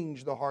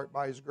change the heart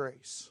by His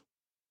grace?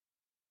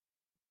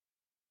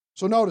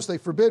 So notice, they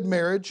forbid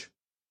marriage,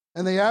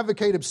 and they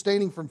advocate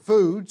abstaining from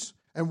foods.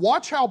 And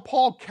watch how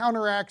Paul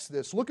counteracts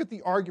this. Look at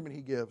the argument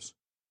he gives.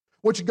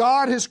 Which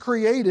God has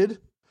created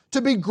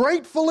to be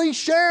gratefully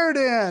shared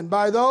in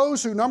by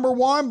those who, number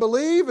one,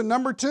 believe, and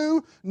number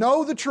two,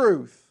 know the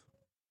truth.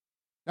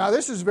 Now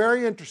this is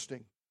very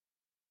interesting.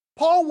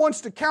 Paul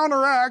wants to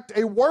counteract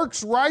a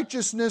works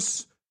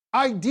righteousness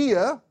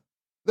idea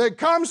that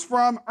comes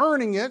from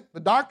earning it, the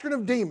doctrine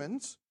of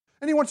demons,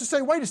 and he wants to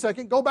say, wait a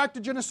second, go back to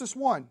Genesis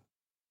 1.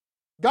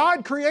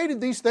 God created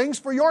these things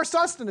for your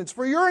sustenance,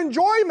 for your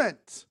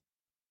enjoyment.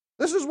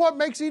 This is what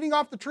makes eating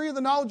off the tree of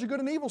the knowledge of good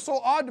and evil so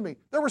odd to me.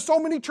 There were so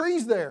many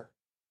trees there.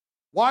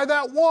 Why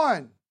that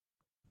one?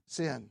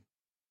 Sin.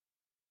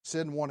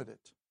 Sin wanted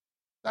it.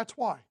 That's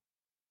why.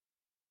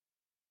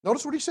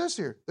 Notice what he says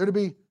here. They're to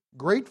be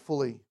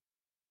gratefully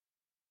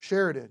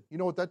shared in. You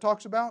know what that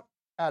talks about?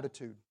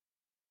 Attitude.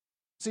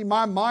 See,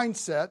 my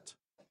mindset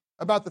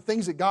about the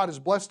things that God has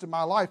blessed in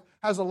my life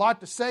has a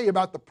lot to say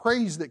about the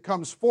praise that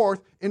comes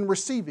forth in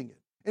receiving it,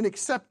 in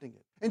accepting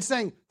it, and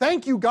saying,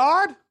 thank you,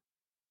 God.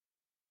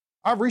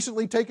 I've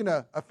recently taken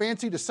a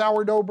fancy to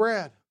sourdough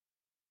bread.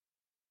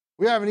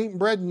 We haven't eaten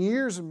bread in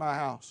years in my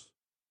house.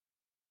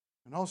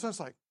 And all of a sudden it's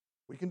like,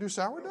 we can do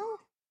sourdough?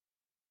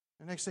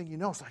 The next thing you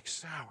know, it's like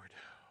sourdough.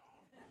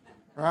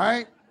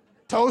 Right?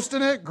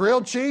 Toasting it,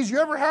 grilled cheese. You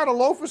ever had a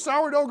loaf of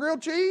sourdough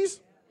grilled cheese?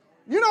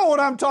 You know what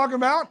I'm talking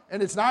about,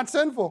 and it's not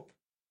sinful.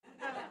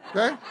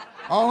 Okay?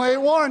 I only ate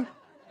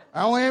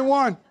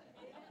one.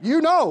 You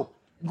know.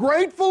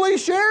 Gratefully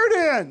shared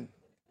in.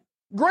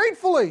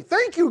 Gratefully.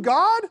 Thank you,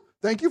 God.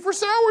 Thank you for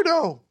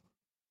sourdough.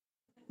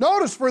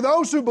 Notice, for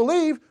those who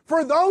believe,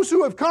 for those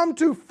who have come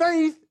to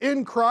faith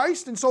in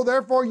Christ, and so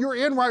therefore you're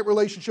in right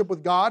relationship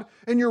with God,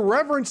 and you're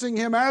reverencing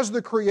Him as the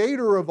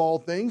creator of all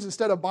things,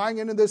 instead of buying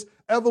into this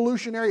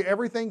evolutionary,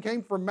 everything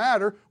came from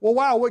matter. Well,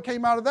 wow, what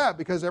came out of that?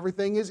 Because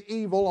everything is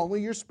evil,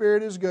 only your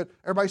spirit is good.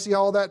 Everybody see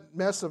how all that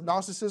mess of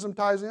Gnosticism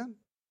ties in?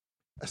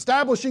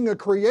 Establishing a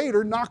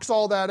creator knocks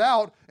all that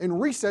out and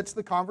resets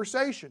the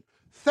conversation.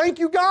 Thank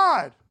you,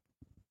 God,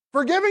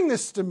 for giving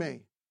this to me.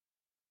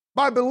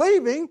 By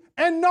believing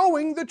and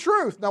knowing the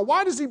truth. Now,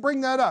 why does he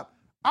bring that up?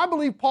 I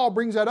believe Paul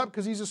brings that up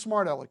because he's a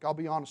smart aleck, I'll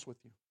be honest with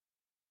you,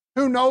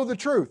 who know the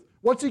truth.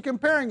 What's he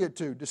comparing it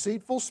to?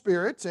 Deceitful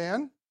spirits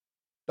and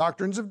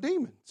doctrines of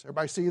demons.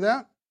 Everybody see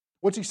that?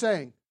 What's he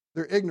saying?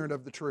 They're ignorant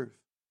of the truth.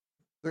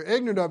 They're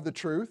ignorant of the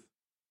truth.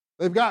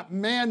 They've got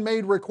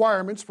man-made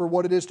requirements for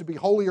what it is to be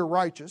holy or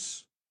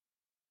righteous.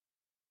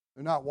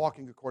 They're not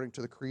walking according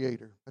to the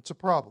Creator. That's a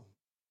problem.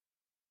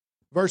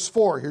 Verse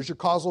 4, here's your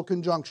causal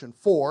conjunction.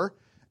 4,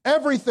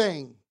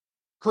 everything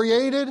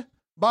created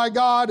by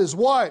God is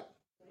what?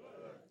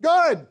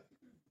 Good.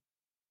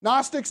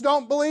 Gnostics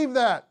don't believe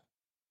that.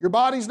 Your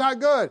body's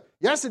not good.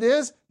 Yes, it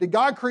is. Did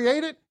God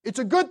create it? It's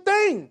a good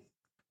thing.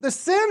 The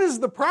sin is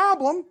the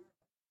problem.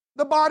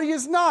 The body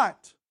is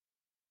not.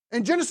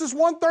 In Genesis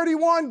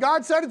 1:31,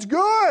 God said it's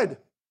good.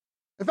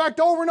 In fact,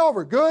 over and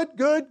over, good,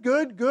 good,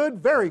 good,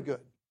 good, very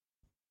good.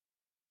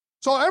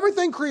 So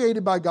everything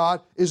created by God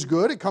is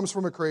good. It comes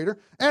from a creator.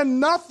 And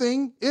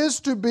nothing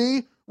is to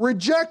be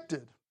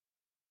rejected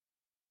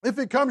if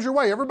it comes your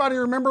way. Everybody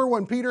remember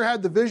when Peter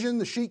had the vision,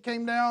 the sheet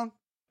came down?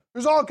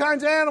 There's all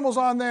kinds of animals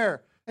on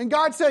there. And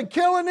God said,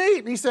 kill and eat.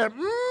 And he said,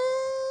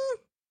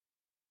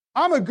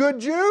 I'm a good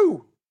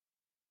Jew.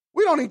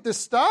 We don't eat this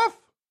stuff.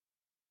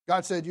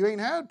 God said, you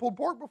ain't had pulled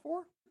pork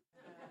before?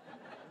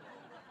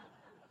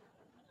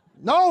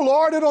 No,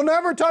 Lord, it'll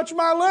never touch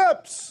my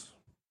lips.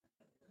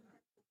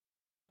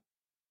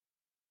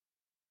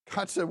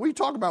 God said, what are you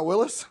talking about,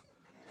 Willis?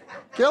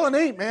 Kill and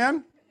eat,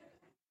 man.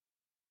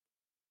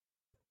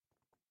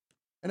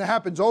 And it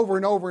happens over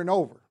and over and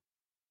over.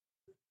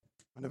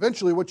 And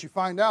eventually what you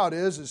find out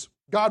is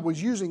God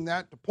was using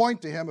that to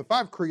point to him, if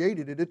I've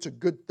created it, it's a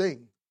good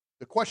thing.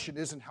 The question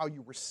isn't how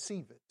you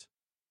receive it.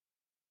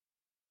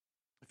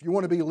 If you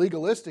want to be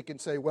legalistic and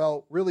say,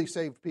 well, really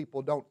saved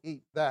people don't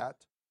eat that,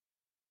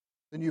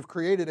 then you've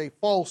created a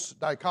false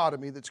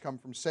dichotomy that's come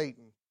from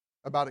Satan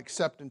about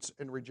acceptance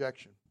and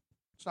rejection.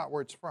 It's not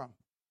where it's from.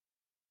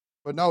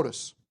 But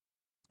notice,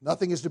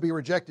 nothing is to be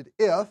rejected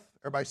if,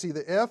 everybody see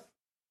the if?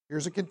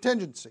 Here's a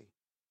contingency.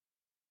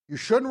 You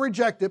shouldn't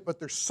reject it, but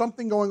there's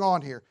something going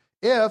on here.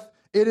 If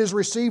it is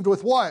received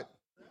with what?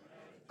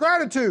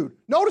 Gratitude.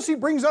 Notice he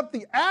brings up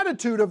the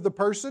attitude of the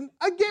person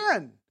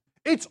again.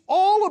 It's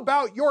all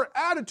about your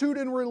attitude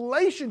in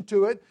relation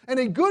to it, and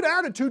a good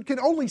attitude can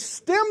only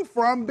stem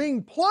from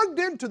being plugged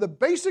into the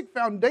basic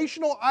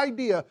foundational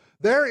idea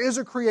there is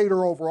a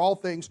creator over all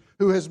things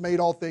who has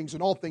made all things,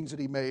 and all things that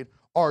he made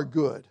are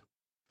good.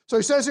 So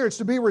he says here it's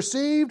to be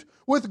received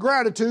with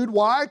gratitude.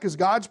 Why? Because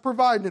God's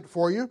providing it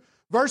for you.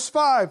 Verse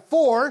 5,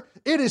 for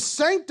it is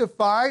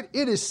sanctified,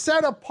 it is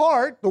set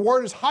apart. The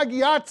word is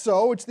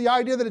hagiazo. It's the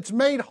idea that it's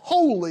made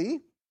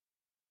holy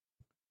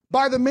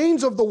by the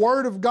means of the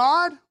Word of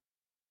God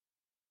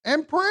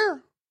and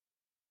prayer.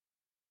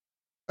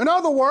 In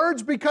other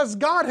words, because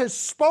God has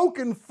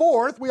spoken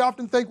forth, we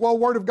often think, well,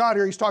 Word of God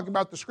here, he's talking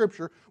about the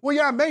Scripture. Well,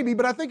 yeah, maybe,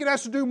 but I think it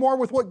has to do more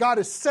with what God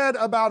has said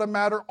about a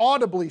matter,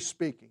 audibly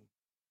speaking.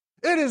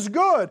 It is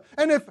good.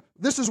 And if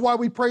this is why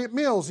we pray at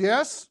meals,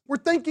 yes? We're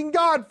thanking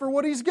God for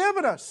what He's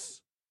given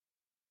us.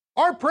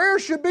 Our prayer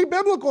should be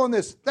biblical in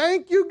this.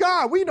 Thank you,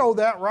 God. We know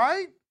that,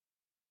 right?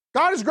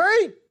 God is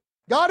great.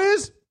 God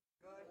is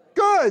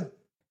good.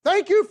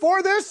 Thank you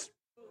for this.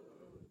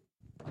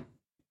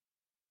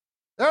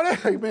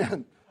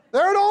 Amen.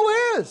 There it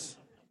all is.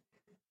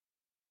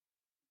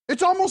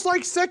 It's almost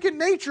like second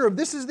nature of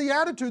this is the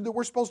attitude that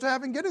we're supposed to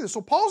have in getting this.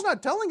 So Paul's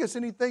not telling us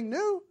anything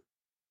new.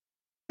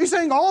 He's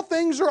saying all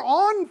things are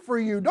on for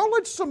you. Don't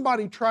let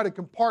somebody try to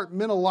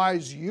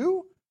compartmentalize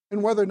you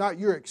and whether or not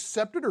you're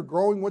accepted or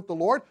growing with the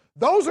Lord.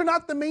 Those are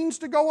not the means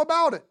to go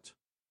about it.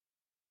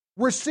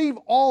 Receive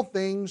all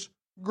things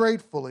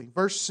gratefully.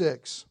 Verse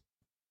 6.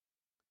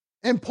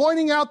 And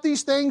pointing out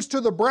these things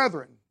to the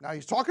brethren. Now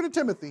he's talking to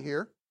Timothy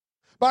here.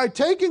 By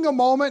taking a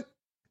moment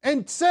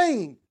and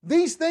saying,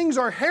 these things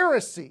are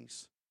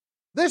heresies.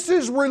 This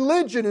is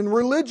religion, and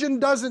religion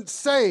doesn't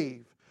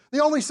save.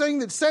 The only thing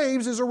that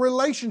saves is a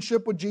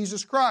relationship with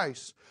Jesus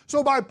Christ.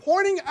 So by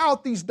pointing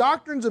out these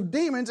doctrines of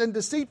demons and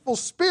deceitful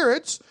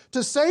spirits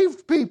to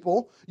saved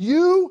people,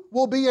 you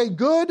will be a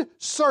good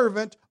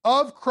servant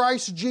of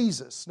Christ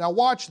Jesus. Now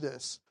watch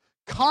this.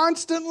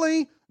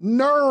 Constantly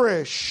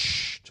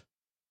nourished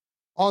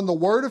on the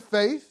word of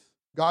faith,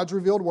 God's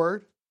revealed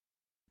word,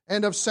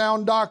 and of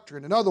sound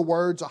doctrine. In other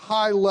words, a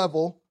high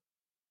level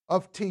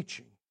of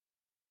teaching.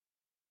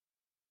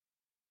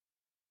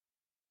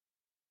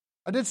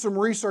 I did some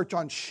research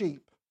on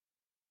sheep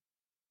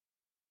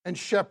and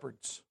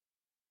shepherds.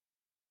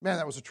 Man,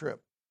 that was a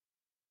trip.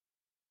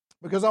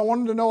 Because I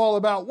wanted to know all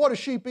about what do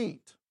sheep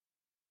eat?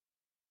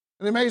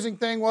 And the amazing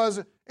thing was,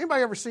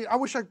 anybody ever see, I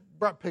wish I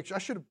brought pictures. I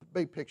should have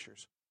made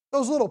pictures.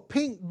 Those little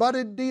pink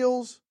budded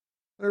deals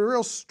that are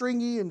real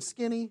stringy and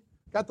skinny,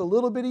 got the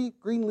little bitty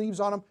green leaves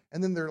on them,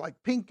 and then they're like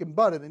pink and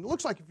budded. And it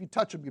looks like if you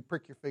touch them, you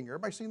prick your finger.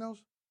 Everybody seen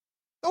those?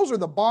 Those are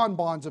the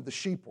bonbons of the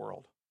sheep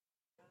world.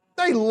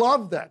 They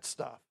love that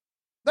stuff.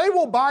 They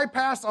will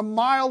bypass a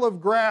mile of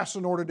grass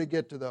in order to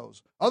get to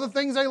those. Other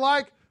things they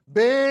like,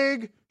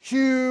 big,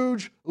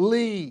 huge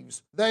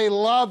leaves. They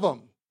love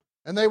them.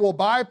 And they will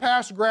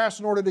bypass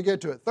grass in order to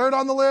get to it. Third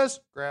on the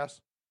list,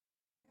 grass.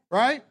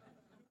 Right?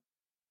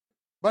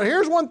 But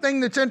here's one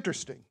thing that's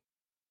interesting.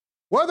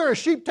 Whether a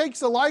sheep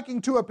takes a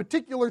liking to a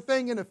particular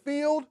thing in a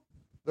field,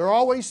 they're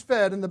always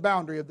fed in the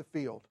boundary of the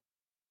field.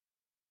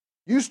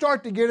 You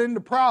start to get into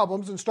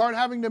problems and start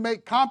having to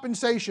make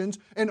compensations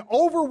and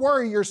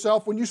over-worry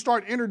yourself when you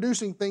start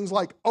introducing things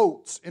like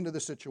oats into the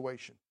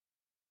situation.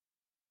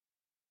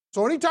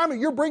 So anytime that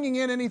you're bringing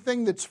in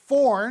anything that's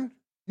foreign,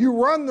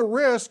 you run the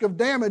risk of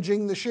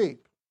damaging the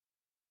sheep.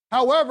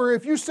 However,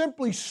 if you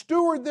simply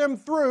steward them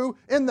through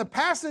in the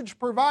passage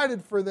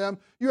provided for them,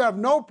 you have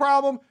no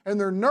problem and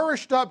they're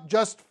nourished up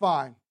just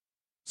fine.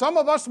 Some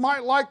of us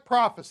might like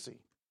prophecy.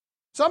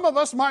 Some of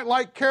us might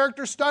like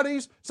character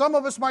studies. Some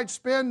of us might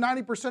spend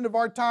 90% of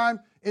our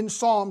time in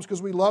Psalms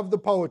because we love the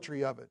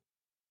poetry of it.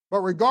 But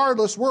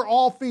regardless, we're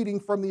all feeding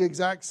from the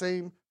exact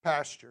same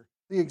pasture,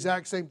 the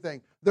exact same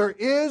thing. There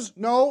is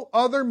no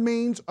other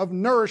means of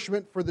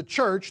nourishment for the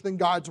church than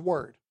God's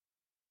Word.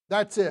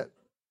 That's it.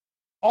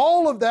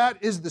 All of that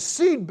is the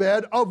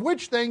seedbed of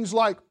which things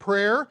like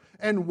prayer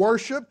and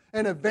worship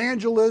and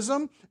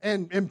evangelism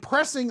and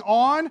impressing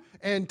on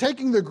and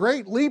taking the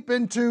great leap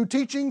into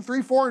teaching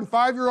 3, 4, and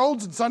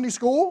 5-year-olds in Sunday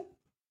school,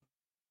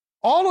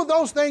 all of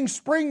those things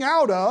spring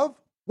out of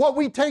what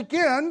we take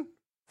in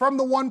from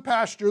the one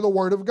pasture, the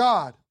Word of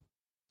God.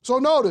 So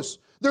notice,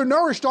 they're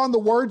nourished on the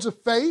words of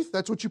faith,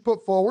 that's what you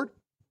put forward,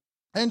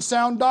 and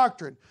sound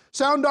doctrine.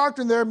 Sound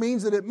doctrine there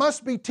means that it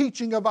must be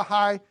teaching of a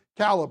high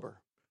caliber.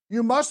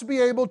 You must be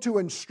able to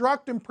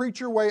instruct and preach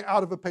your way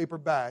out of a paper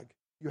bag.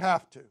 You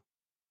have to.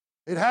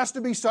 It has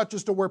to be such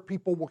as to where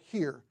people will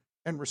hear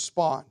and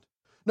respond.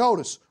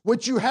 Notice,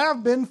 what you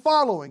have been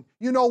following.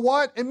 You know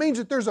what? It means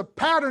that there's a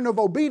pattern of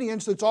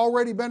obedience that's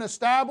already been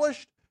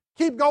established.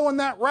 Keep going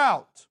that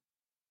route.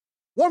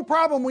 One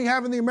problem we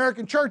have in the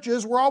American church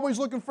is we're always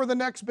looking for the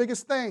next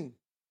biggest thing.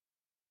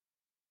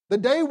 The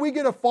day we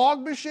get a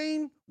fog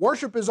machine,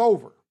 worship is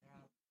over.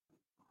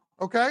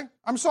 Okay?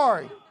 I'm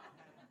sorry.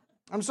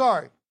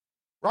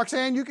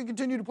 Roxanne, you can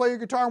continue to play your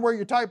guitar and wear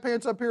your tight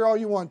pants up here all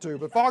you want to,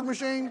 but fog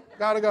machine,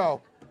 gotta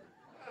go.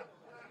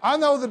 I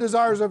know the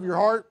desires of your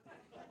heart.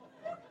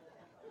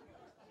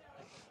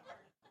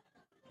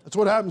 That's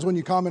what happens when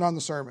you comment on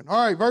the sermon.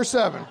 All right, verse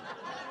 7.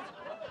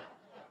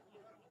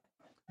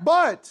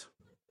 But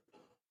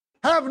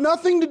have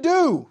nothing to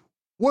do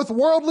with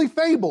worldly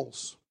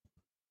fables,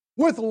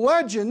 with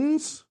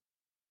legends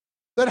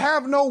that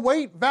have no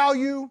weight,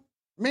 value,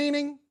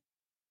 meaning.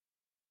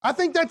 I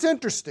think that's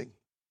interesting.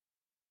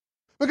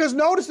 Because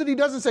notice that he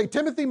doesn't say,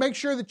 Timothy, make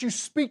sure that you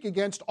speak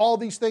against all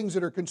these things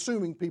that are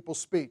consuming people's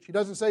speech. He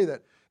doesn't say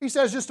that. He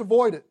says just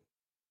avoid it.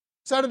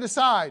 Set it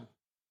aside.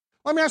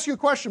 Let me ask you a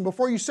question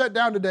before you sat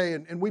down today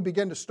and we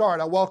begin to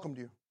start. I welcomed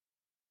you.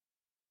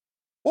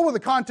 What were the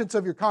contents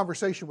of your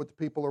conversation with the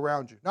people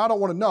around you? Now, I don't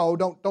want to know.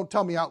 Don't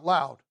tell me out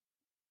loud.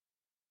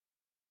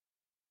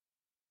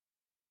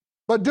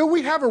 But do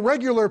we have a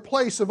regular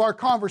place of our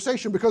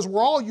conversation because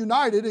we're all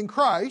united in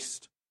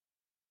Christ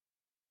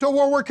to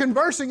where we're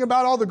conversing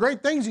about all the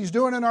great things He's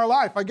doing in our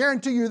life? I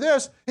guarantee you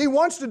this, He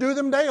wants to do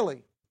them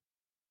daily.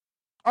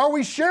 Are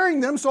we sharing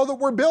them so that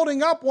we're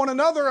building up one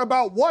another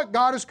about what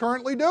God is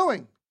currently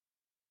doing?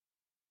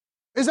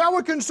 Is that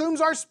what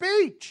consumes our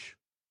speech?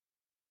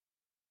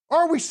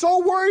 Or are we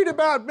so worried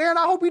about, man,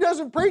 I hope he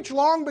doesn't preach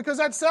long because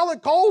that sale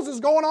at Kohl's is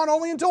going on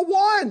only until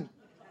 1.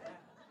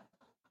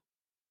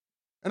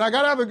 And I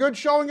got to have a good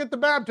showing at the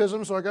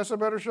baptism, so I guess I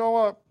better show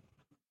up.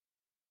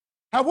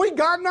 Have we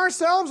gotten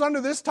ourselves under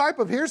this type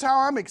of here's how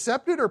I'm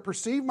accepted or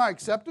perceive my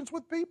acceptance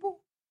with people?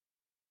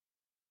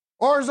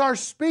 Or is our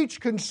speech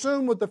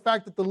consumed with the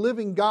fact that the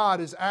living God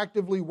is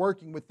actively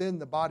working within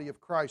the body of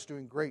Christ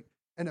doing great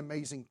and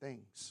amazing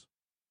things?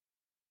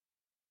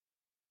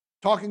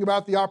 Talking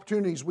about the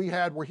opportunities we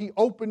had where He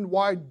opened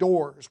wide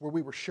doors, where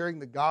we were sharing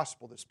the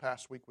gospel this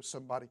past week with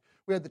somebody.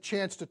 We had the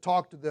chance to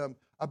talk to them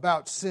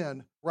about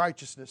sin,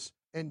 righteousness,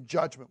 and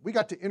judgment. We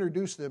got to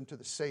introduce them to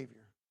the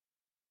Savior.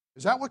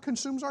 Is that what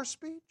consumes our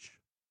speech?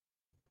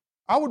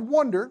 I would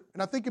wonder,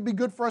 and I think it'd be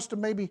good for us to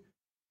maybe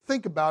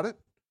think about it,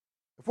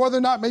 if whether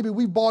or not maybe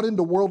we've bought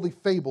into worldly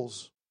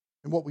fables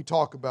in what we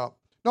talk about.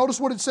 Notice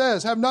what it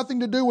says, have nothing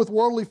to do with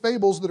worldly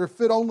fables that are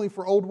fit only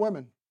for old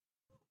women.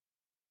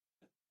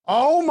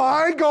 Oh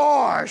my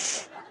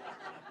gosh!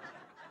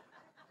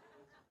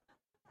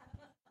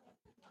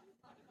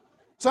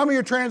 Some of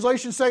your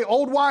translations say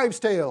old wives'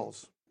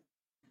 tales.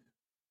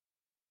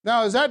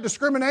 Now, is that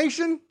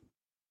discrimination?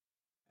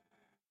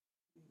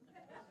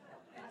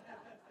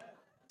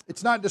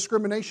 It's not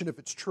discrimination if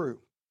it's true.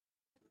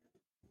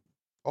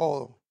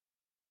 Oh,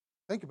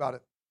 Think about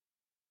it.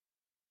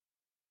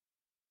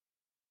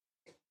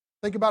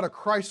 Think about a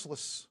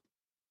Christless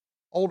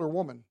older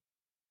woman.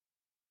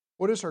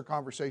 What is her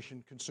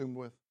conversation consumed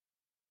with?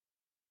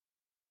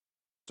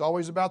 It's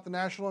always about the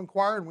National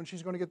Enquirer and when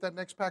she's going to get that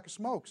next pack of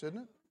smokes, isn't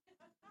it?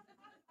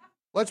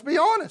 Let's be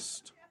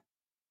honest.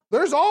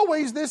 There's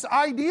always this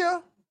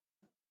idea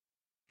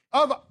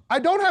of, I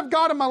don't have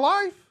God in my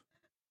life,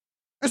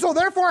 and so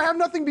therefore I have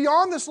nothing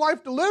beyond this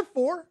life to live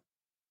for,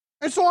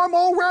 and so I'm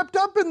all wrapped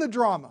up in the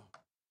drama.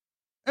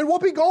 And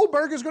Whoopi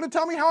Goldberg is going to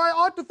tell me how I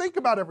ought to think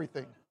about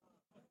everything.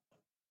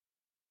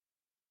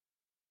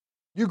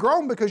 You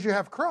groan because you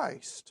have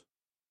Christ.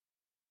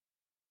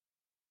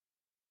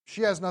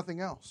 She has nothing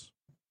else.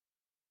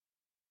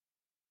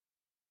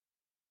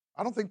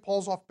 I don't think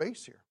Paul's off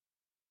base here.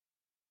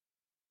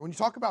 When you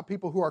talk about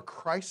people who are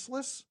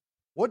Christless,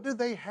 what do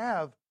they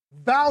have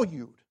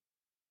valued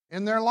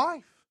in their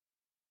life?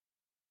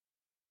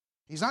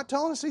 He's not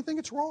telling us anything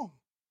that's wrong.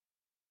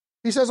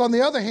 He says, on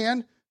the other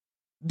hand,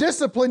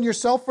 discipline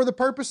yourself for the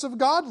purpose of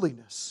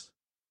godliness.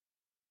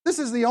 This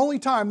is the only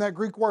time that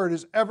Greek word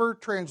is ever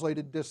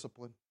translated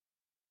discipline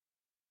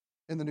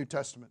in the New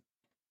Testament.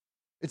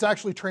 It's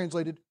actually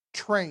translated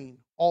train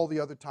all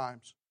the other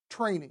times.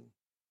 Training.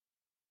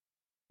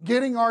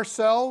 Getting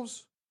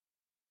ourselves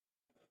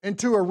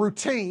into a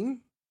routine,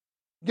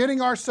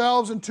 getting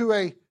ourselves into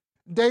a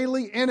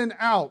daily in and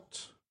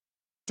out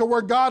to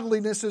where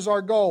godliness is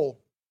our goal.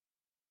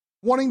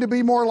 Wanting to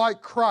be more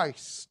like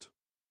Christ.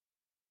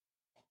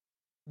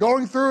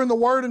 Going through in the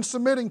Word and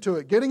submitting to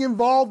it. Getting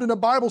involved in a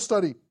Bible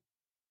study.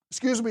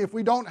 If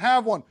we don't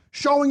have one.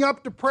 Showing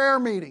up to prayer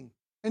meeting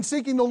and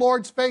seeking the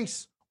Lord's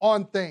face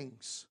on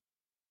things.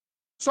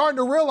 Starting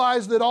to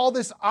realize that all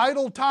this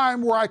idle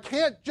time where I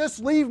can't just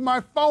leave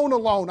my phone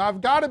alone.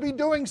 I've got to be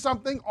doing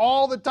something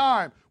all the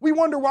time. We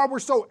wonder why we're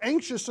so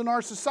anxious in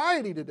our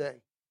society today.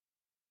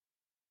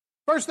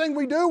 First thing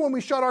we do when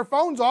we shut our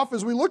phones off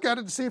is we look at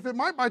it to see if it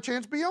might by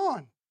chance be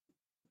on.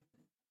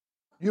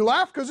 You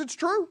laugh because it's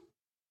true.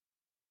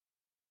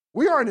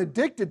 We are an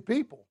addicted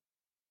people.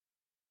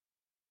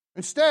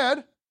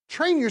 Instead,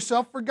 train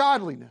yourself for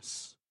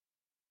godliness.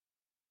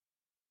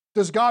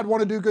 Does God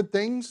want to do good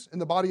things in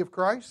the body of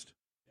Christ?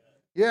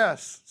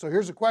 Yes. So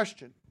here's a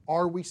question.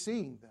 Are we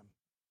seeing them?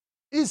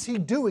 Is He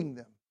doing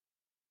them?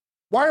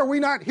 Why are we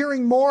not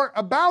hearing more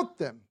about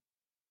them?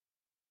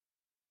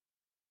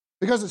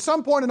 Because at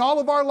some point in all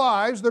of our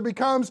lives, there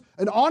becomes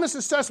an honest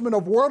assessment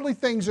of worldly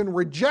things and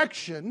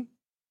rejection,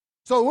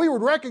 so we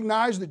would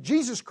recognize that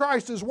Jesus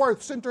Christ is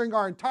worth centering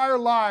our entire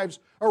lives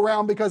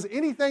around, because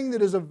anything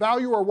that is of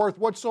value or worth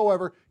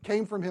whatsoever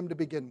came from Him to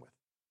begin with.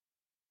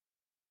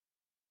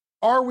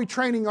 Are we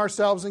training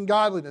ourselves in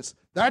godliness?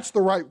 That's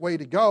the right way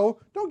to go.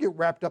 Don't get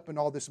wrapped up in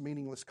all this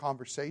meaningless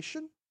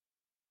conversation.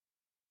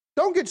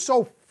 Don't get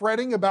so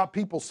fretting about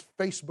people's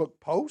Facebook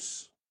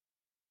posts.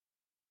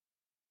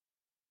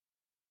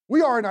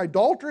 We are an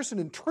idolatrous and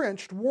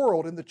entrenched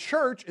world, and the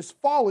church is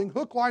falling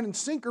hook, line, and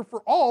sinker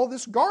for all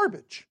this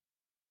garbage.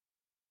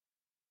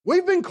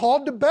 We've been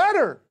called to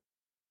better.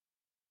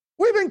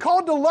 We've been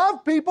called to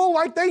love people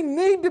like they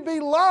need to be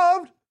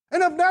loved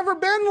and have never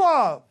been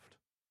loved.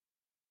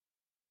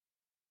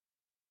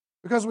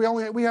 Because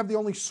we have the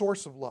only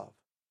source of love.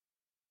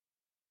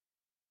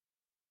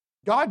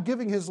 God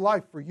giving His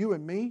life for you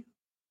and me,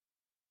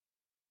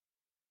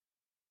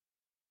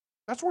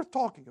 that's worth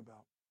talking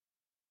about.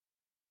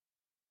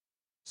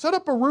 Set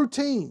up a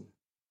routine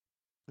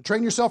to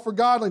train yourself for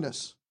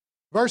godliness.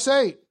 Verse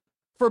 8,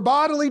 for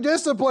bodily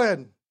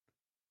discipline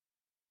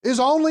is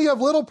only of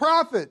little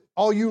profit,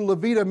 all you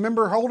Levita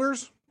member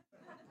holders.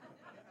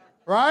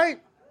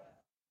 Right?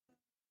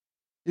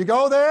 You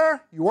go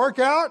there, you work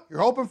out,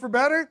 you're hoping for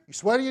better, you're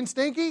sweaty and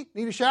stinky,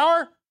 need a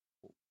shower.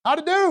 How'd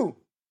it do?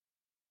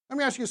 Let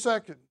me ask you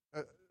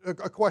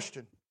a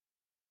question.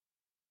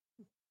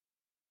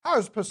 How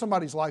does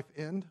somebody's life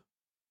end?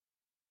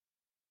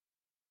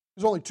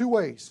 There's only two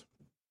ways.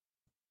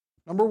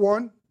 Number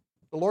one,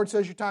 the Lord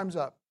says your time's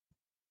up.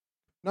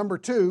 Number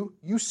two,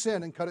 you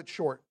sin and cut it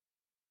short.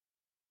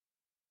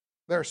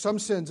 There are some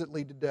sins that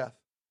lead to death.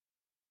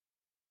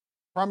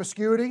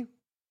 Promiscuity,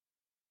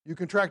 you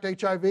contract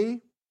HIV,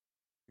 it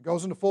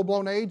goes into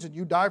full-blown AIDS and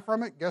you die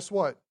from it, guess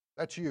what?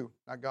 That's you,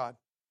 not God.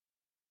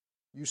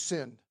 You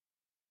sinned.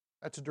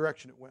 That's the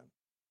direction it went.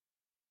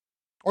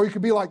 Or you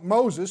could be like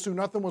Moses, who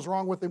nothing was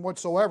wrong with him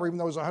whatsoever, even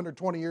though he was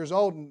 120 years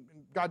old, and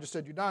God just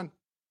said, you're done.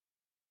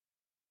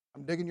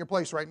 I'm digging your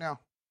place right now.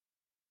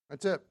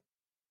 That's it.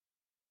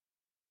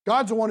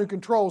 God's the one who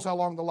controls how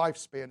long the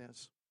lifespan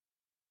is.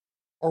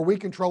 Or we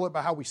control it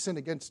by how we sin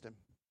against Him.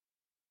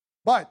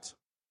 But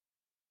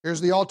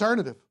here's the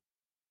alternative.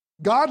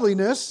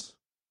 Godliness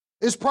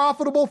is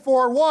profitable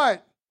for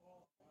what?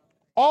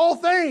 All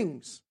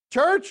things.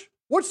 Church,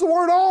 what's the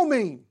word all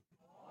mean?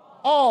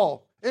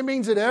 All. It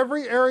means that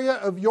every area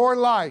of your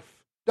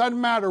life, doesn't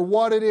matter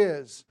what it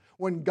is,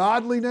 when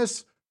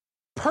godliness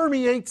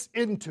permeates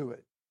into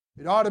it,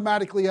 it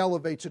automatically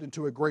elevates it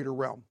into a greater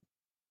realm.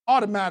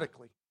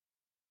 Automatically.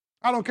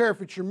 I don't care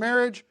if it's your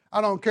marriage.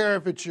 I don't care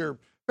if it's your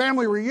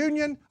family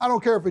reunion. I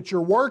don't care if it's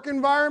your work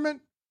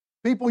environment,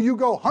 people you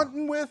go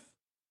hunting with,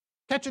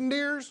 catching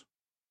deers.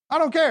 I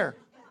don't care.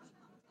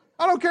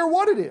 I don't care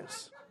what it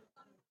is.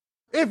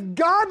 If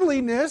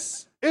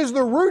godliness is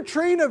the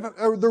routine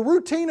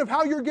of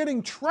how you're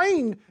getting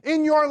trained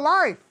in your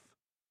life,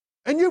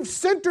 and you've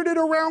centered it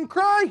around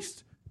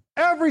Christ,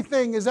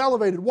 everything is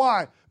elevated.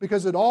 Why?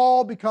 Because it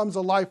all becomes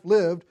a life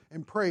lived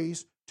in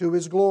praise to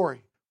His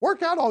glory.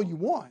 Work out all you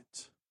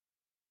want.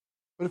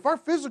 But if our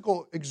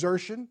physical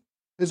exertion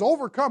has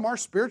overcome our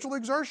spiritual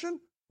exertion,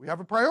 we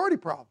have a priority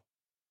problem.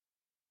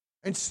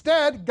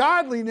 Instead,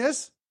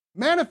 godliness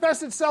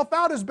manifests itself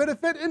out as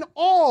benefit in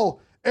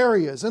all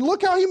areas. And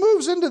look how he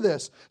moves into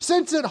this.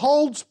 Since it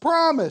holds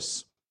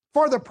promise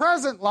for the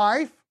present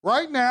life,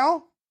 right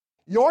now,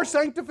 your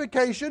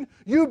sanctification,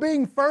 you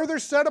being further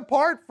set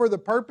apart for the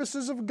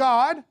purposes of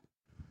God.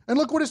 And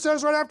look what it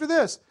says right after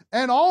this.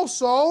 And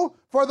also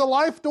for the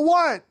life to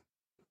what?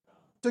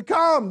 To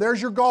come.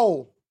 There's your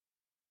goal.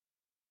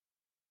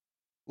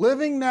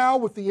 Living now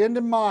with the end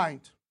in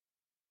mind.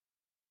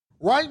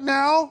 Right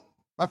now,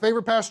 my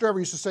favorite pastor ever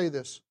used to say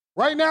this.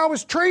 Right now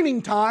is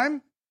training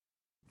time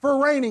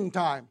for reigning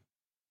time.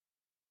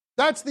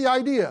 That's the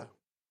idea.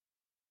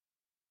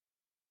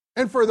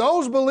 And for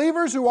those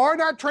believers who are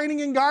not training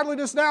in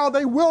godliness now,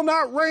 they will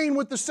not reign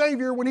with the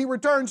Savior when He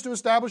returns to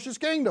establish His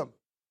kingdom.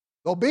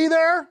 They'll be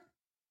there,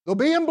 they'll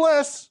be in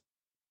bliss,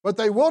 but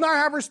they will not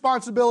have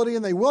responsibility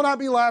and they will not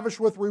be lavish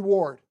with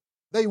reward.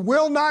 They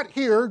will not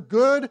hear,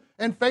 good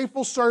and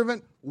faithful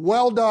servant,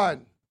 well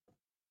done.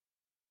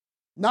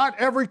 Not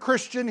every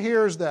Christian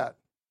hears that.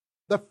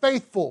 The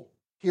faithful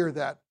hear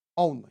that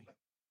only.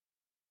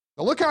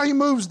 Now look how he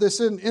moves this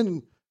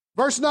in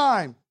verse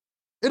 9.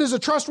 It is a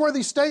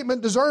trustworthy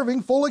statement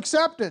deserving full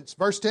acceptance.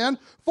 Verse 10,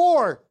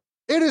 for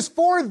it is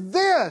for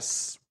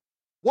this.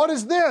 What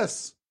is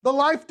this? The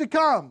life to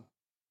come.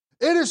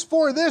 It is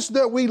for this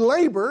that we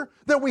labor,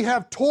 that we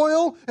have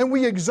toil, and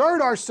we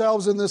exert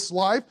ourselves in this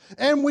life,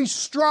 and we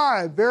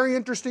strive. Very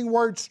interesting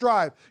word,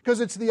 strive, because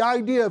it's the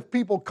idea of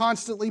people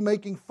constantly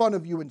making fun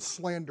of you and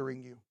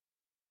slandering you.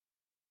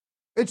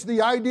 It's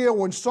the idea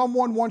when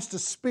someone wants to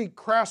speak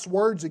crass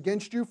words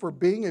against you for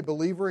being a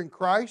believer in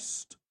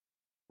Christ.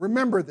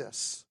 Remember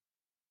this.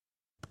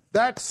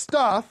 That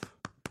stuff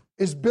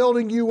is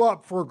building you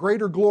up for a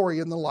greater glory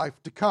in the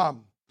life to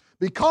come.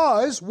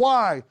 Because,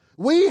 why?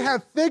 We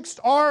have fixed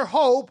our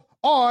hope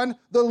on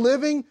the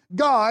living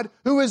God,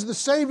 who is the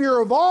Savior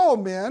of all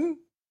men,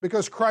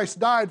 because Christ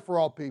died for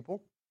all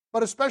people,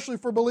 but especially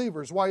for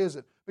believers. Why is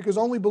it? Because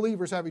only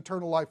believers have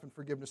eternal life and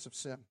forgiveness of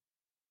sin.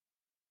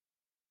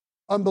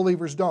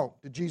 Unbelievers don't.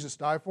 Did Jesus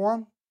die for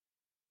them?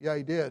 Yeah,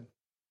 He did.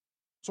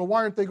 So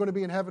why aren't they going to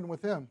be in heaven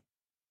with Him?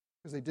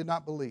 Because they did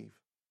not believe.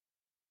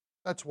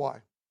 That's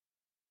why.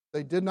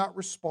 They did not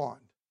respond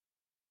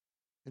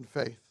in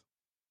faith.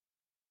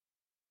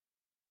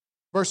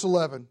 Verse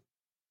 11,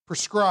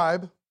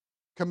 prescribe,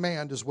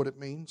 command is what it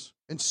means,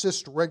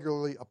 insist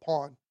regularly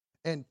upon,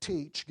 and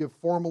teach, give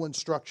formal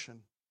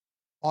instruction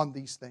on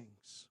these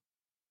things.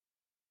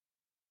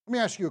 Let me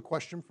ask you a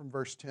question from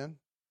verse 10.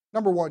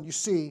 Number one, you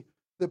see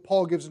that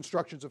Paul gives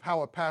instructions of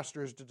how a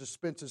pastor is to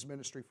dispense his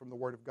ministry from the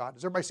Word of God.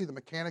 Does everybody see the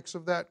mechanics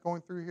of that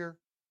going through here?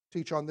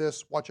 Teach on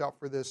this, watch out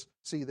for this,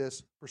 see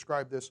this,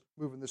 prescribe this,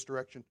 move in this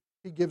direction.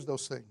 He gives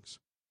those things.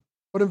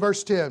 But in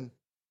verse 10,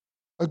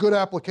 a good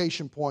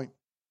application point.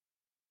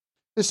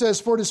 It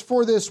says, for it is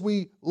for this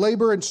we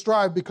labor and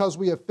strive because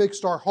we have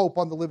fixed our hope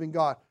on the living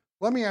God.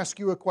 Let me ask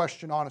you a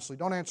question honestly.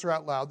 Don't answer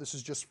out loud. This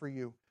is just for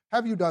you.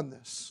 Have you done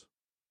this?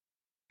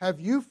 Have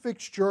you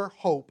fixed your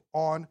hope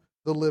on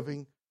the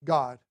living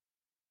God?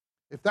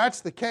 If that's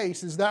the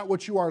case, is that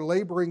what you are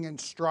laboring and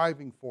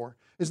striving for?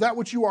 Is that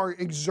what you are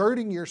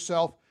exerting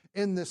yourself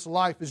in this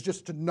life, is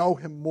just to know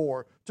Him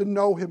more, to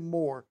know Him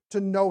more,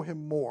 to know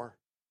Him more?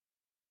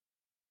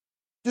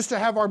 Just to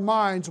have our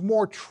minds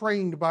more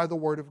trained by the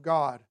Word of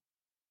God,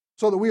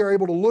 so that we are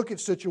able to look at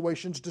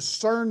situations,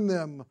 discern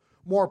them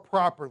more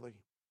properly,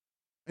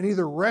 and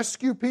either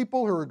rescue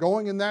people who are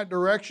going in that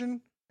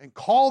direction and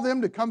call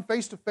them to come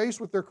face to face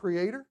with their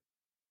Creator,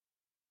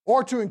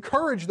 or to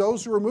encourage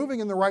those who are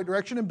moving in the right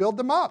direction and build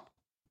them up.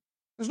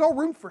 There's no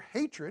room for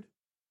hatred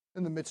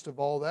in the midst of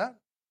all that.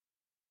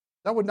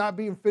 That would not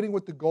be in fitting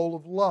with the goal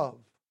of love.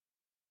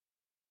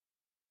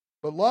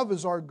 But love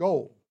is our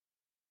goal.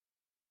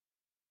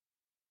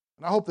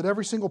 And I hope that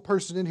every single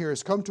person in here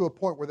has come to a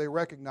point where they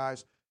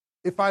recognize,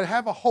 if I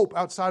have a hope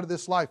outside of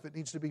this life, it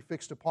needs to be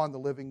fixed upon the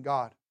living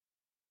God.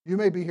 You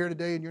may be here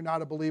today and you're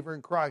not a believer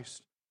in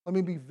Christ. Let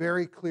me be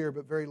very clear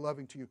but very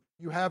loving to you.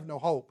 You have no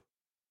hope.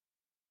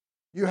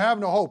 You have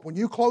no hope. When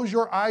you close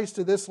your eyes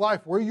to this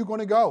life, where are you going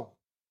to go?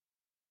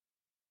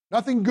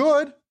 Nothing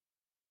good,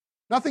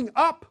 nothing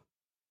up,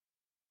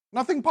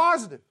 nothing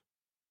positive.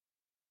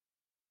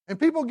 And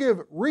people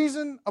give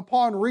reason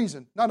upon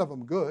reason, none of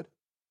them good,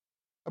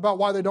 about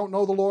why they don't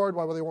know the Lord,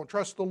 why they won't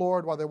trust the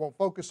Lord, why they won't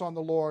focus on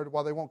the Lord,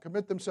 why they won't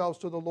commit themselves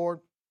to the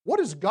Lord. What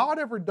has God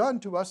ever done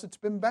to us that's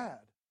been bad?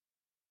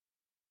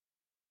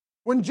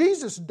 When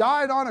Jesus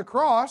died on a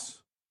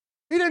cross,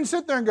 He didn't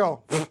sit there and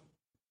go,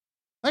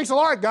 Thanks a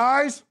lot,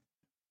 guys.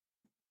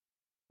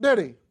 Did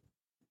he?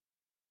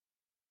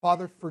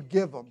 Father,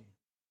 forgive them.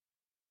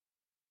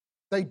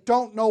 They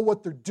don't know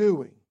what they're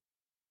doing.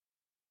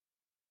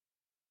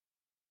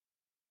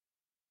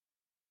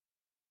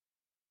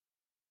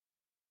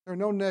 There are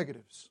no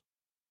negatives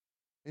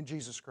in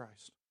Jesus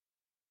Christ.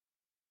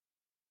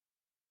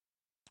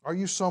 Are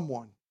you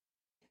someone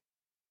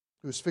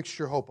who has fixed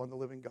your hope on the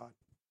living God?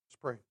 Let's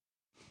pray.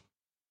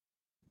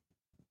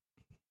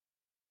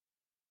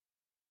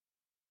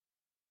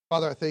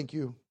 Father, I thank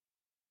you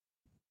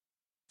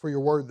for your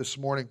word this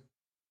morning.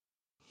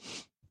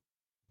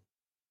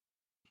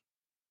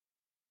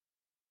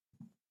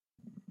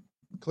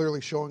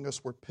 Clearly showing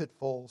us where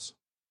pitfalls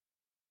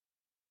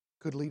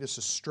could lead us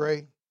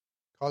astray,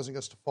 causing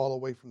us to fall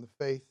away from the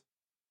faith.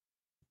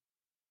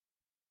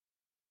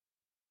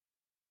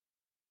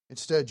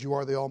 Instead, you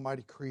are the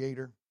Almighty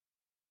Creator,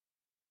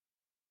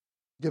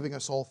 giving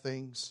us all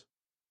things,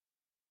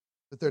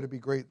 that they're to be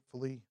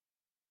gratefully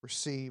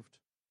received.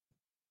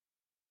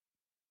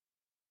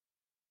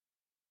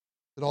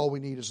 That all we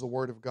need is the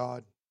Word of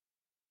God,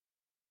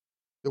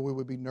 that we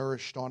would be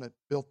nourished on it,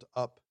 built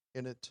up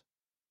in it,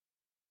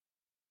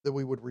 that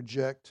we would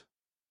reject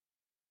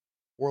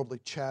worldly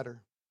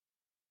chatter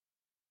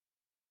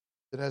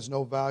that has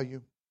no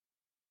value,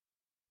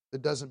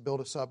 that doesn't build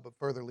us up but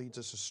further leads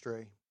us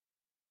astray.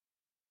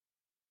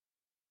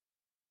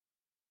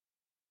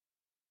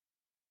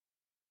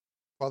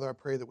 Father, I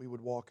pray that we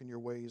would walk in your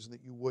ways and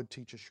that you would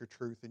teach us your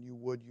truth and you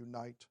would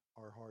unite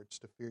our hearts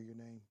to fear your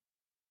name.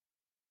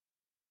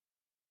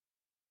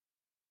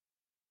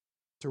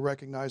 To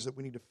recognize that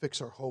we need to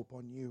fix our hope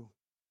on you,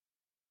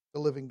 the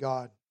living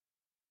God,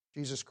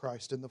 Jesus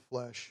Christ in the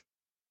flesh,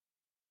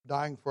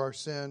 dying for our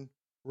sin,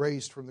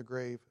 raised from the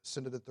grave,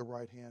 ascended at the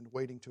right hand,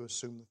 waiting to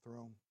assume the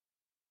throne.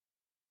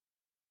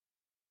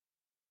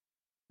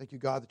 Thank you,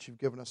 God, that you've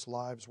given us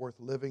lives worth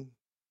living,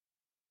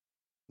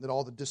 that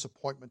all the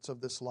disappointments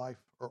of this life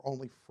are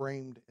only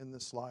framed in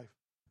this life,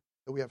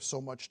 that we have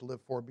so much to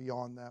live for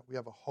beyond that. We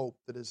have a hope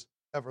that is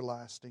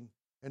everlasting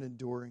and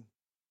enduring.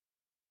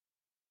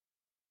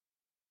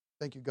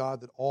 Thank you, God,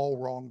 that all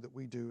wrong that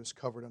we do is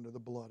covered under the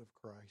blood of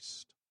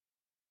Christ.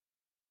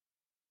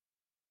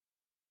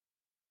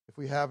 If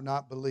we have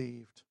not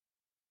believed,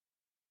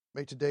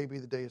 may today be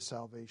the day of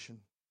salvation,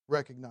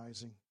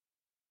 recognizing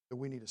that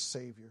we need a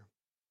Savior.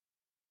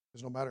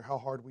 Because no matter how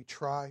hard we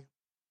try,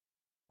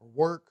 or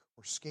work,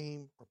 or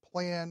scheme, or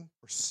plan,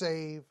 or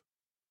save,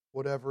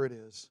 whatever it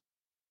is,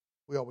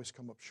 we always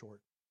come up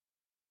short.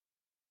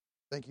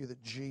 Thank you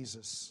that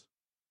Jesus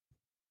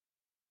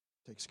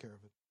takes care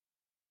of it.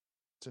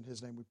 It's in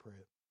His name we pray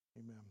it.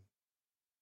 Amen.